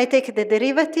 every time I take the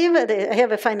derivative, I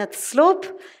have a finite slope,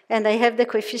 and I have the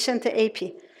coefficient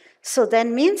AP. So that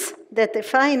means that the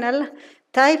final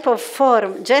type of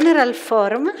form, general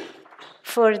form,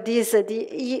 for this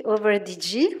dE over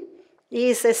dG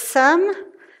is a sum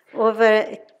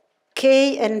over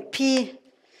K and P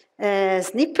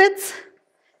snippets,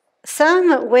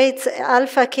 some weights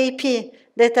alpha Kp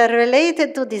that are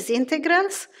related to these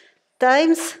integrals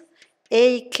times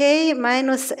AK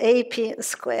minus AP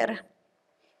square.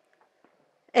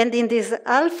 And in these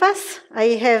alphas,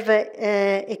 I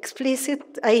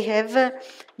have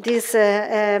these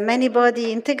many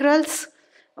body integrals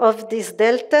of these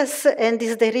deltas and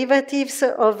these derivatives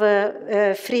of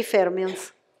free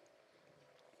fermions.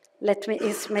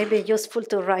 It's maybe useful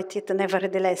to write it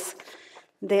nevertheless,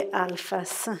 the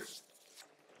alphas.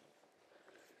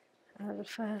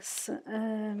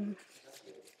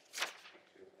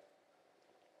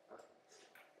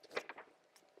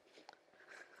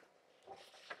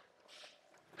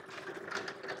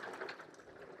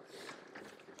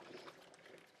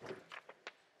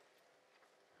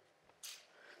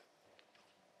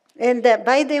 And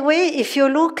by the way, if you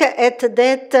look at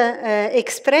that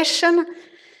expression,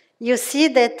 you see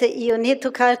that you need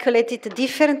to calculate it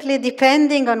differently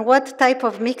depending on what type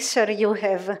of mixture you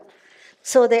have.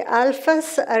 So the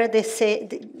alphas are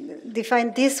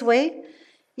defined this way,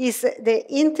 is the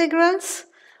integrals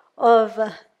of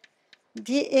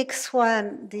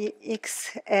dx1,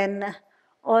 dxn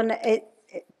on a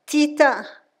theta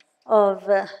of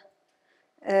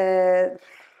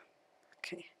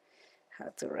how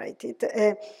to write it,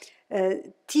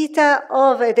 theta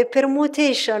of the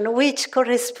permutation which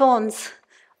corresponds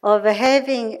of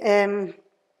having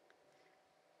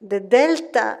the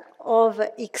delta of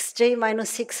xj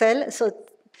minus xl. So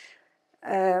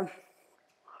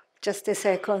just a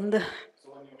second. So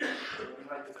when you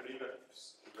write the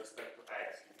derivatives with respect to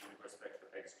x, you do with respect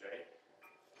to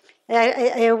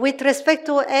xj? With respect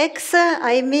to x,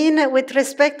 I mean with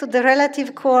respect to the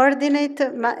relative coordinate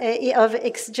of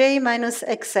xj minus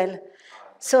xl.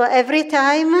 So every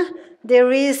time there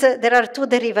are two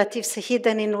derivatives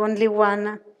hidden in only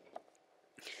one.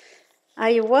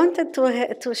 I wanted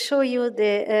to show you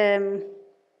the.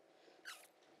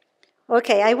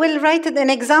 Okay, I will write an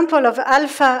example of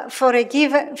alpha for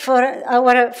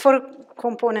our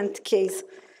four-component case.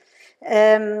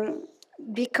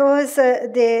 Because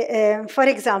for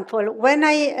example, when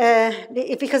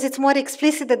because it's more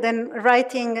explicit than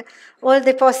writing all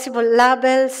the possible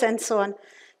labels and so on.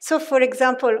 So for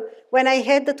example, when I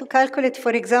had to calculate,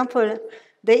 for example,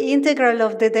 the integral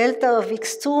of the delta of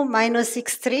x2 minus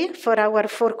x3 for our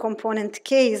four-component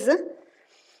case,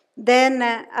 then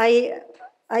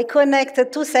I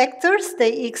connect two sectors,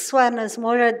 the x1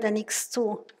 smaller than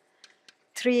x2,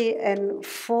 3 and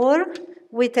 4,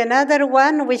 with another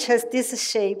one which has this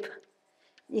shape,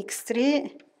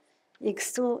 x3,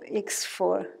 x2,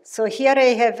 x4. So here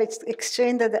I have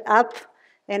extended up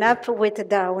and up with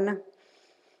down.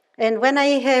 And when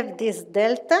I have this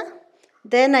delta,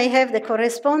 then I have the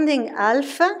corresponding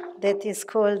alpha, that is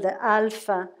called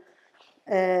alpha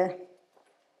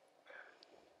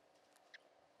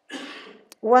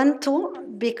 1,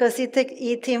 2, because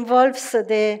it involves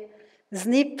the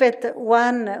snippet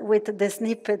 1 with the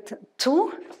snippet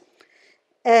 2,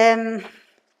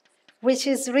 which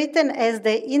is written as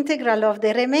the integral of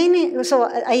the remaining. So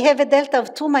I have a delta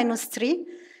of 2 minus 3,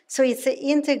 so it's an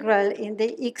integral in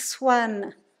the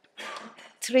x1,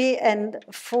 3, and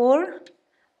 4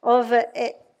 of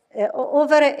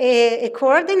over a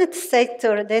coordinate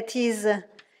sector that is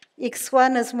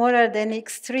x1 smaller than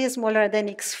x3 smaller than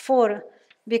x4,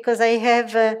 because I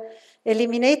have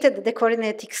eliminated the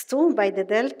coordinate x2 by the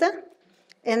delta.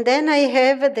 And then I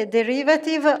have the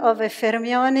derivative of a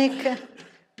fermionic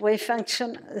wave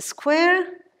function square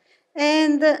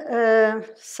and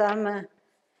some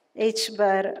h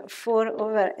bar 4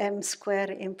 over m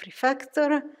square in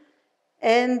prefactor,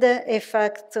 and a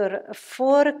factor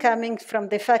 4 coming from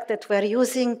the fact that we're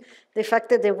using the fact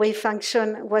that the wave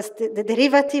function was, the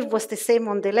derivative was the same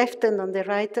on the left and on the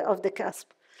right of the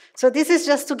cusp. So this is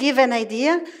just to give an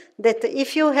idea that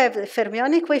if you have a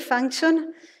fermionic wave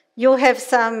function, you have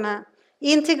some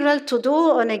integral to do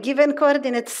on a given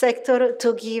coordinate sector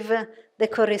to give the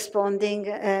corresponding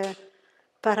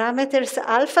parameters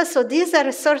alpha. So these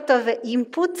are sort of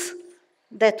inputs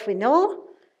that we know,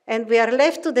 and we are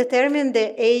left to determine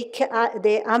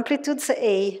the amplitudes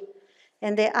A.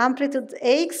 And the amplitude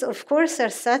A's, of course, are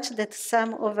such that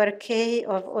sum over K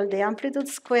of all the amplitude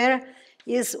square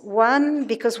is 1,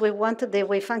 because we want the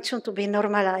wave function to be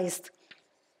normalized.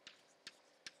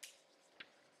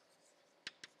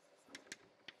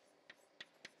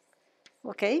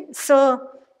 Okay,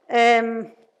 so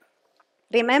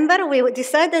remember we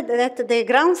decided that the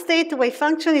ground state wave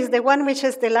function is the one which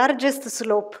has the largest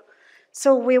slope.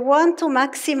 So we want to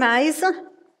maximize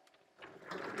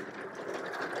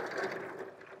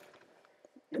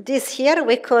this here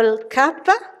we call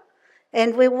kappa,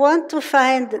 and we want to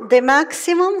find the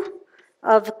maximum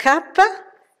of kappa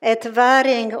at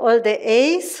varying all the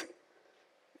A's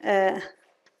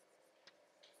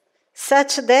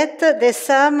such that the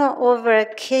sum over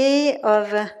K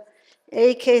of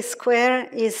AK square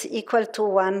is equal to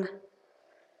 1.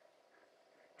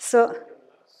 So line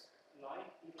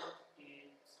is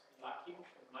lacking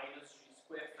a minus g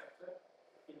square factor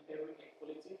in every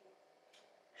equality.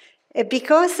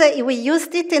 Because we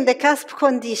used it in the cusp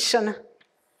condition.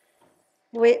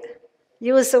 We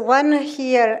use 1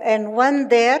 here and 1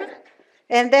 there,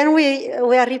 and then we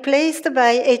are replaced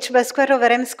by h bar square over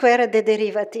m square, the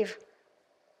derivative.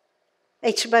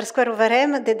 H bar square over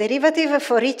m, the derivative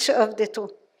for each of the two.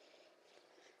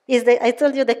 I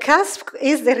told you the cusp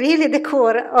is really the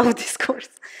core of this course.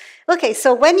 Okay,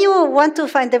 so when you want to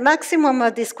find the maximum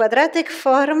of this quadratic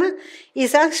form,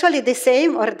 is actually the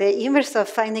same, or the inverse of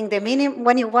finding the minimum,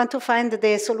 when you want to find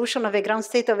the solution of a ground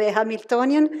state of a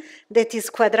Hamiltonian that is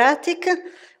quadratic.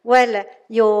 Well,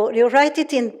 you write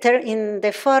it in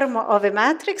the form of a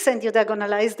matrix, and you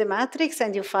diagonalize the matrix,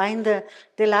 and you find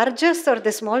the largest or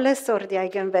the smallest or the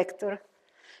eigenvector.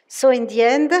 So in the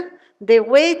end, the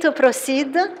way to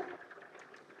proceed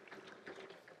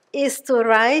is to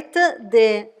write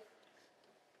the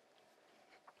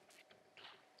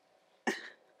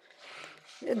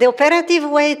operative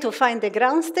way to find the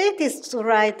ground state is to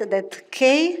write that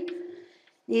K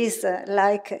is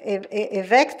like a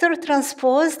vector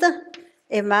transposed,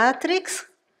 a matrix,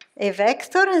 a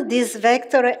vector. This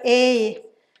vector A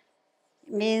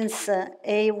means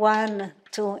A1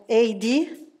 to AD,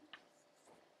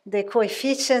 the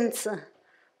coefficients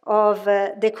of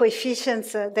the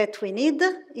coefficients that we need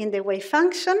in the wave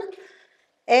function.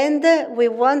 And we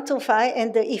want to find,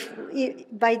 and if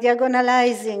by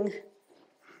diagonalizing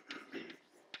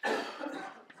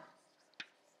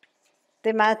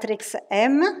the matrix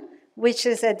M, which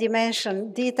is a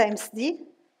dimension D times D,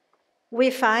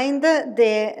 we find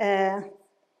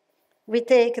we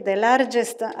take the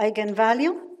largest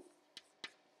eigenvalue.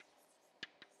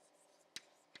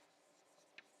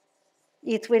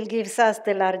 It will give us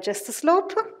the largest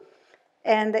slope,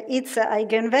 and its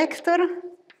eigenvector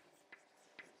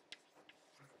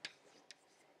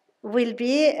will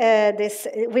be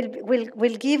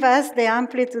will give us the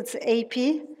amplitudes AP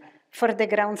for the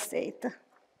ground state.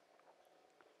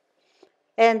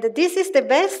 And this is the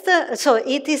best, so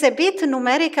it is a bit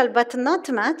numerical, but not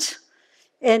much.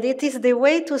 And it is the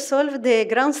way to solve the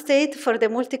ground state for the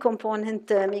multi-component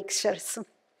mixtures.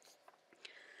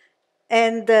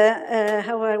 And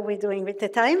how are we doing with the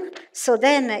time? So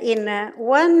then in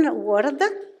one word,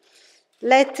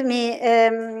 let me,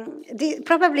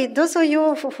 probably those of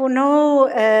you who know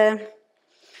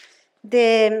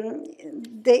the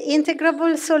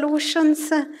integrable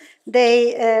solutions,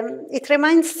 it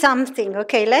reminds something.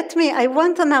 Okay, I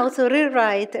want now to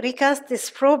recast this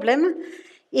problem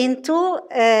into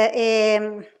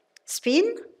a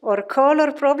spin or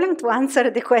color problem to answer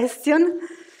the question.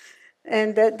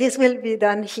 And this will be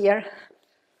done here.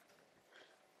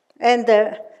 And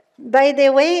by the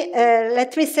way,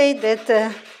 let me say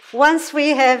that once we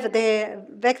have the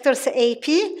vectors AP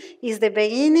is the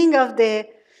beginning of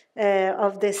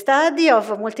the study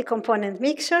of multi-component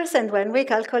mixtures, and when we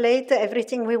calculate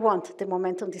everything we want, the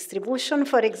momentum distribution,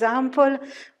 for example,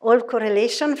 all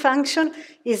correlation function,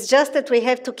 is just that we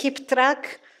have to keep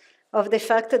track of the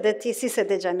fact that this is a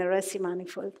degeneracy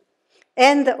manifold.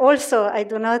 And also, I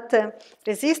do not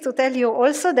resist to tell you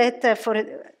also that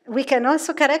we can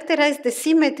also characterize the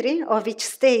symmetry of each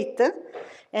state,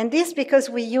 and this because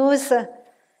we use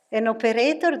an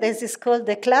operator. This is called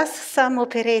the class sum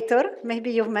operator.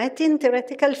 Maybe you've met in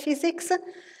theoretical physics.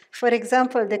 For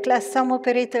example, the class sum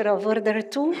operator of order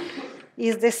 2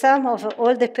 is the sum of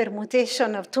all the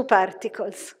permutation of two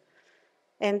particles.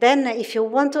 And then if you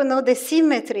want to know the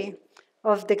symmetry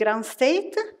of the ground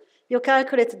state, you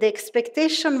calculate the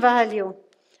expectation value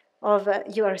of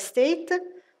your state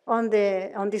on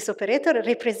this operator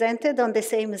represented on the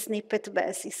same snippet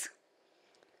basis.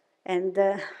 And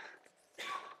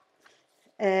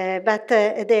but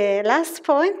the last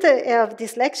point of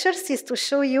these lectures is to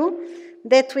show you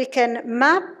that we can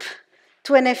map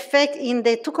to an effect, in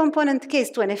the two-component case,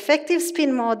 to an effective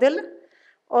spin model,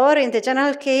 or in the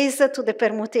general case, to the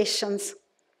permutations.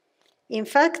 In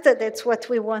fact, that's what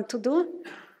we want to do.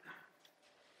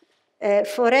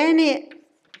 For any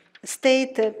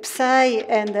state psi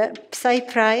and psi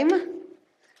prime,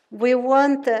 we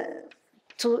want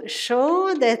to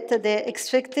show that the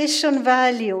expectation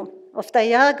value of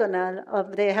diagonal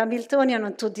of the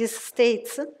Hamiltonian to these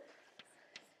states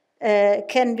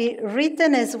can be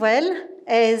written as well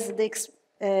as these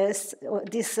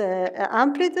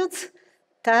amplitudes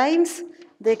times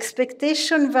the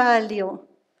expectation value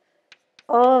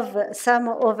of sum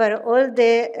over all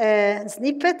the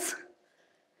snippets,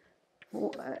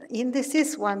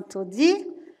 indices 1 to d,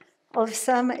 of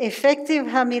some effective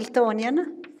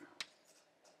Hamiltonian.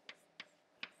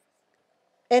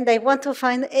 And I want to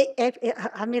find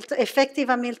effective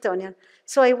Hamiltonian.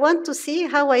 So I want to see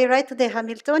how I write the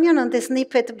Hamiltonian on the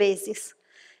snippet basis.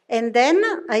 And then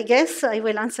I guess I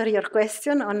will answer your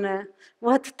question on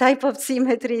what type of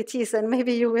symmetry it is, and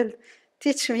maybe you will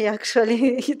teach me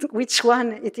actually which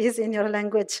one it is in your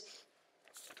language.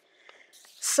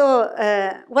 So,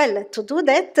 well, to do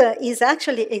that is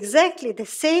actually exactly the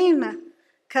same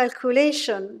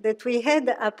calculation that we had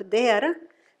up there,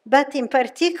 but in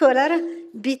particular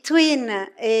between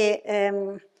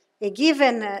a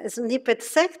given snippet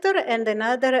sector and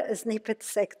another snippet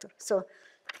sector. So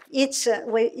each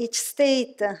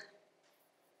state,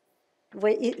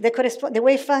 the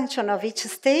wave function of each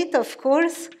state, of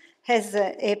course, has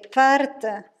a part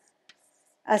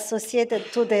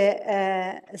associated to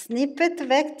the snippet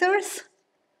vectors.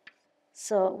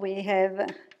 So we have,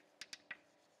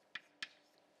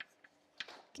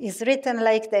 is written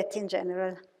like that in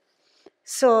general.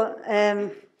 So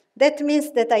that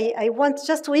means that I want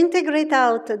just to integrate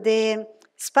out the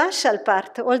spatial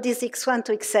part, all this x1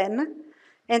 to xn,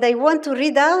 and I want to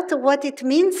read out what it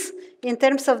means in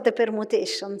terms of the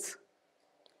permutations.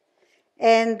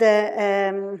 And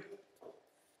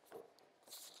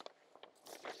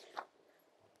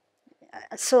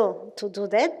so to do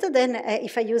that, then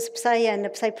if I use psi and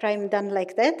psi prime done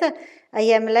like that, I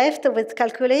am left with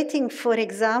calculating, for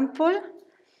example,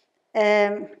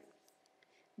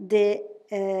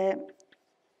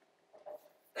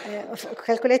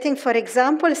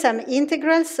 some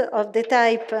integrals of the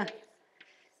type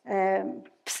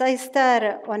psi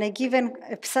star on a given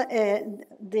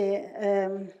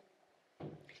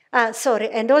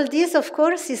and all this, of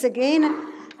course, is again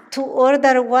to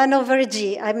order 1 over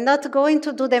g. I'm not going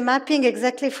to do the mapping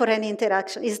exactly for any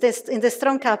interaction. It's this in the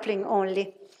strong coupling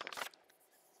only.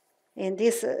 In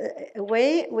this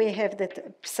way, we have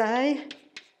that psi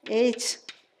h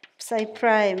psi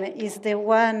prime is the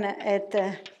one at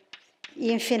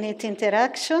infinite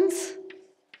interactions.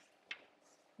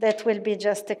 That will be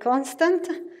just a constant.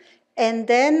 And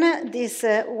then this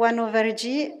 1 over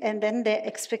g, and then the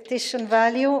expectation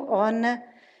value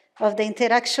of the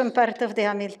interaction part of the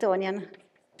Hamiltonian.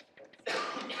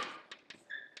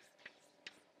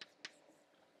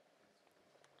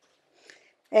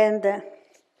 And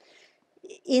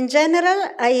in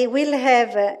general, I will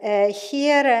have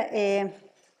here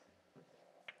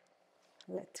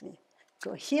let me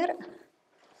go here.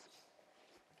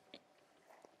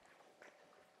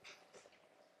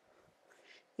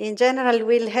 In general,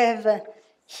 we'll have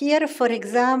here, for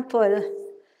example,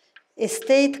 a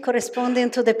state corresponding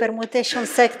to the permutation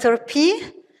sector P.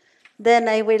 Then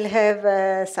I will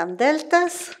have some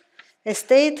deltas, a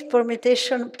state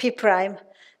permutation P prime.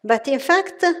 But in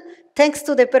fact, thanks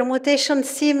to the permutation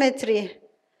symmetry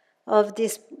of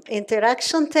this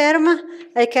interaction term,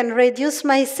 I can reduce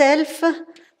myself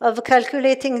of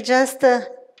calculating just,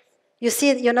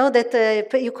 you know that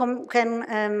you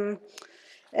can,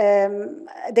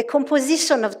 the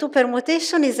composition of two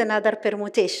permutation is another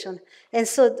permutation. And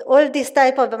so all these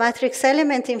type of matrix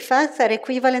elements, in fact, are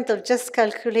equivalent of just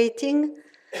calculating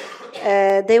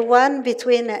the one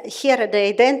between here the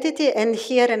identity and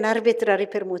here an arbitrary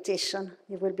permutation.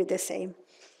 It will be the same.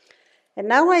 And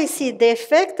now I see the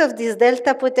effect of this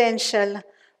delta potential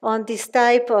on this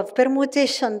type of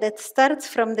permutation that starts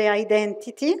from the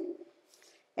identity.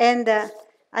 And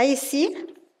I see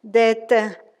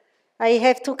that I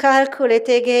have to calculate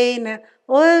again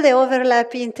all the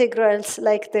overlap integrals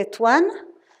like that one.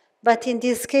 But in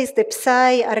this case, the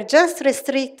psi are just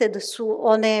restricted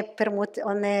on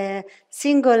a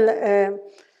single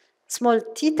small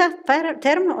theta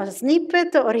term or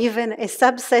snippet, or even a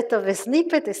subset of a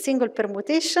snippet, a single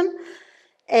permutation.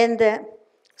 And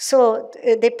so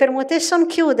the permutation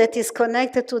Q that is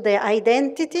connected to the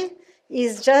identity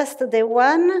is just the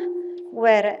one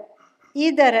where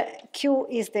either Q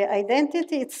is the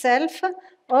identity itself,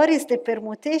 or is the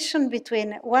permutation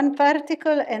between one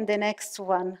particle and the next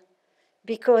one.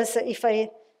 Because if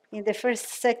in the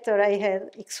first sector I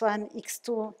had x1,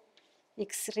 x2,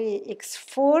 x3,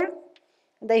 x4,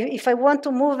 if I want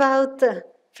to move out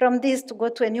from this to go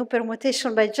to a new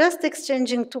permutation by just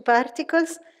exchanging two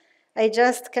particles, I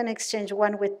just can exchange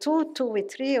one with two, two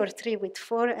with three, or three with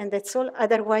four, and that's all.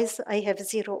 Otherwise, I have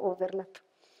zero overlap.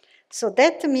 So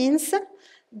that means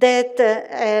that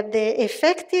the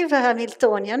effective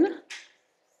Hamiltonian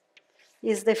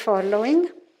is the following.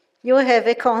 You have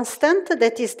a constant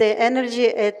that is the energy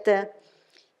at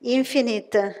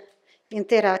infinite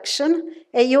interaction.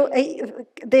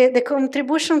 The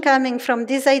contribution coming from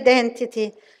this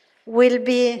identity will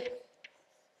be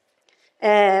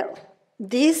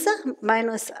this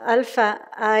minus alpha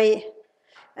I.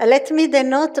 Let me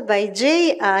denote by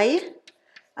ji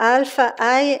alpha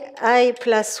I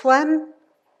plus 1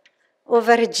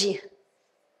 over g.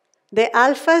 The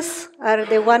alphas are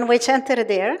the one which enter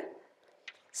there.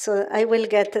 So I will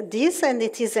get this, and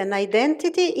it is an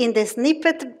identity in the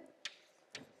snippet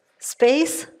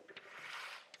space.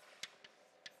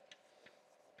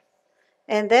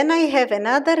 And then I have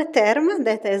another term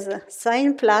that is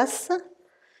sign plus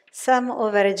sum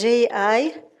over ji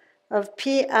of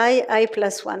pi I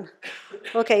plus 1.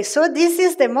 Okay, so this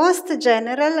is the most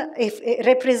general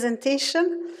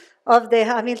representation of the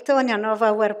Hamiltonian of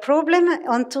our problem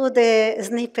onto the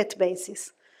snippet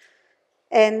basis.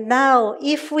 And now,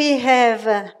 if we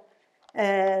have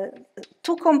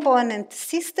two-component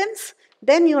systems,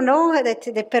 then you know that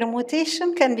the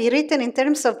permutation can be written in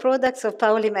terms of products of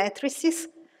Pauli matrices,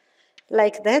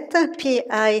 like that.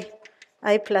 Pi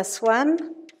I plus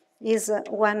 1 is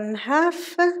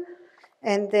 1/2,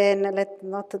 and then let's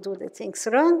not do the things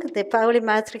wrong. The Pauli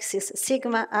matrix is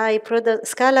sigma I product,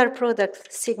 scalar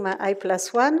product sigma I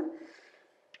plus 1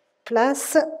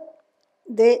 plus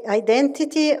the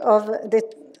identity of the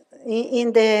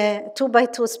in the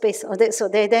 2x2 space, so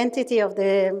the identity of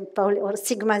the Pauli, or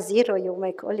sigma 0, you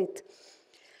may call it.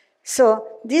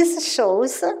 So this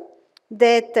shows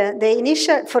that the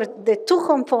initial, for the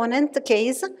two-component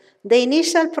case, the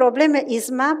initial problem is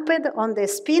mapped on the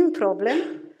spin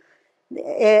problem.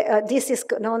 This is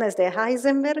known as the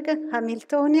Heisenberg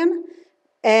Hamiltonian,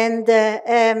 and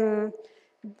the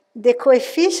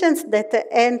coefficients that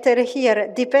enter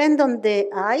here depend on the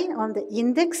I, on the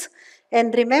index.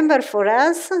 And remember, for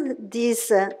us,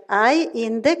 this I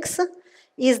index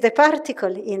is the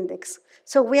particle index.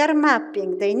 So we are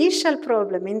mapping the initial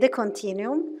problem in the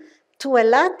continuum to a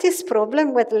lattice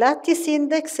problem where lattice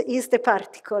index is the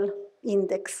particle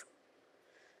index.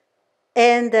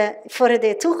 And for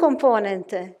the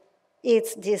two-component,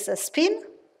 it's this spin.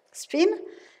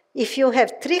 If you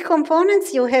have three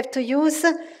components, you have to use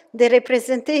the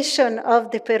representation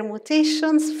of the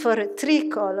permutations for a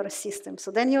three-color system.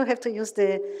 So then you have to use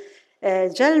the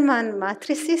Gell-Mann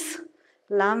matrices,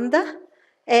 lambda.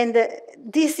 And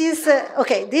this is,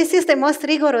 okay, this is the most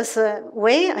rigorous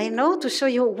way, I know, to show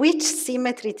you which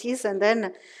symmetry it is, and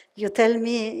then you tell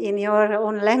me in your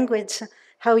own language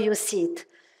how you see it.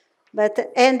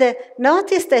 And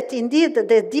notice that indeed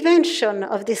the dimension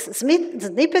of this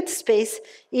snippet space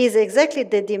is exactly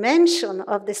the dimension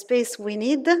of the space we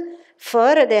need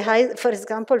for for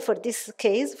example, for this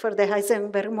case, for the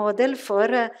Heisenberg model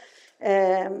for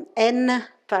n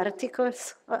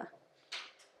particles.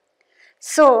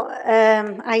 So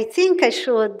I think I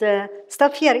should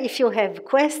stop here if you have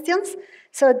questions.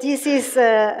 So this is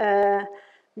the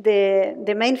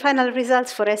main final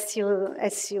results for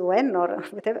SUN or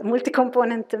whatever,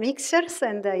 multi-component mixtures,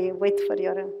 and I wait for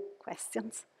your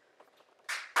questions.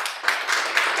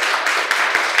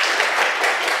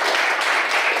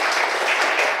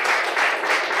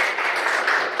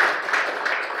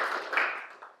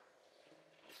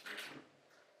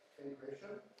 Any question?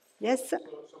 Yes? So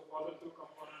for the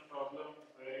two-component problem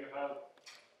where you have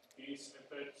these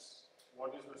snippets,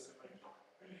 what is the symmetry?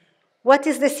 What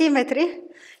is the symmetry?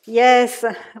 Yes,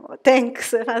 thanks,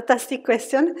 fantastic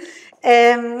question.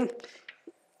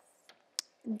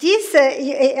 This,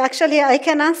 actually, I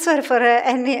can answer for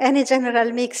any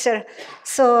general mixture.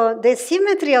 So the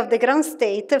symmetry of the ground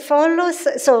state follows,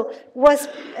 so was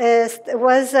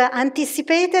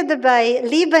anticipated by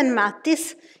Lieb and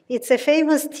Mattis. It's a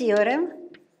famous theorem.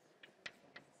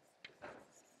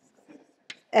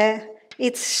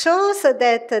 It shows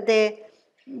that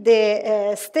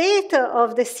the state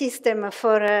of the system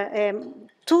for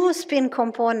two spin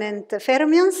component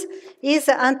fermions is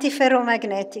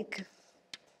antiferromagnetic.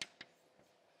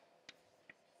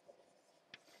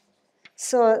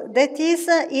 So that is,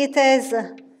 it has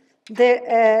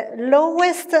the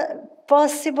lowest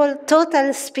possible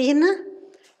total spin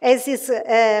as is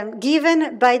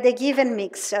given by the given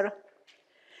mixture.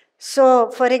 So,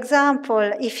 for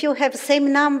example, if you have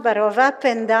same number of up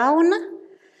and down,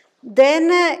 then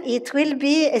it will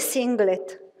be a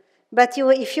singlet. But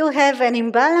if you have an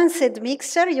imbalanced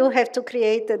mixture, you have to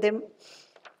create the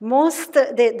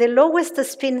lowest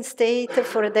spin state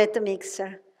for that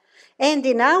mixture. And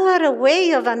in our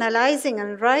way of analyzing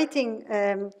and writing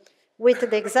with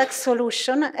the exact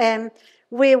solution,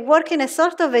 we work in a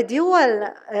sort of a dual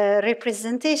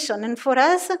representation. And for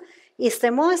us, it's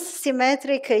the most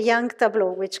symmetric Young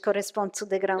tableau, which corresponds to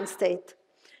the ground state.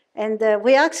 And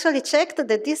we actually checked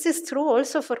that this is true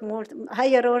also for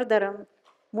higher order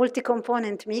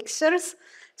multi-component mixtures.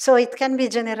 So it can be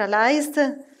generalized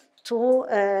to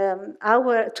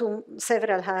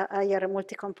several higher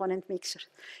multi-component mixtures.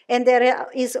 And there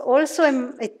is also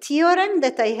a theorem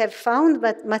that I have found,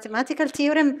 but mathematical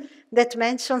theorem that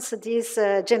mentions this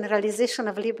generalization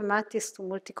of Lieb-Mattis to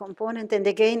multi-component, and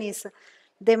again is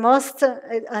the most,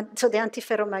 so the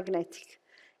antiferromagnetic.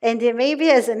 And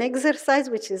maybe as an exercise,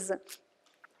 which is,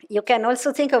 you can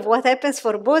also think of what happens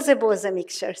for Bose-Bose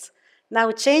mixtures.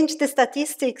 Now change the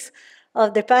statistics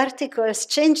of the particles,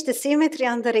 change the symmetry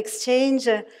under exchange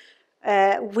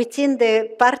within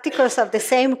the particles of the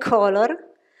same color,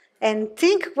 and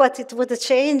think what it would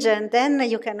change, and then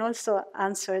you can also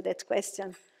answer that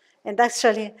question. And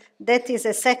actually, that is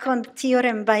a second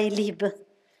theorem by Lieb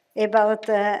about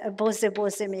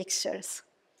Bose-Bose mixtures.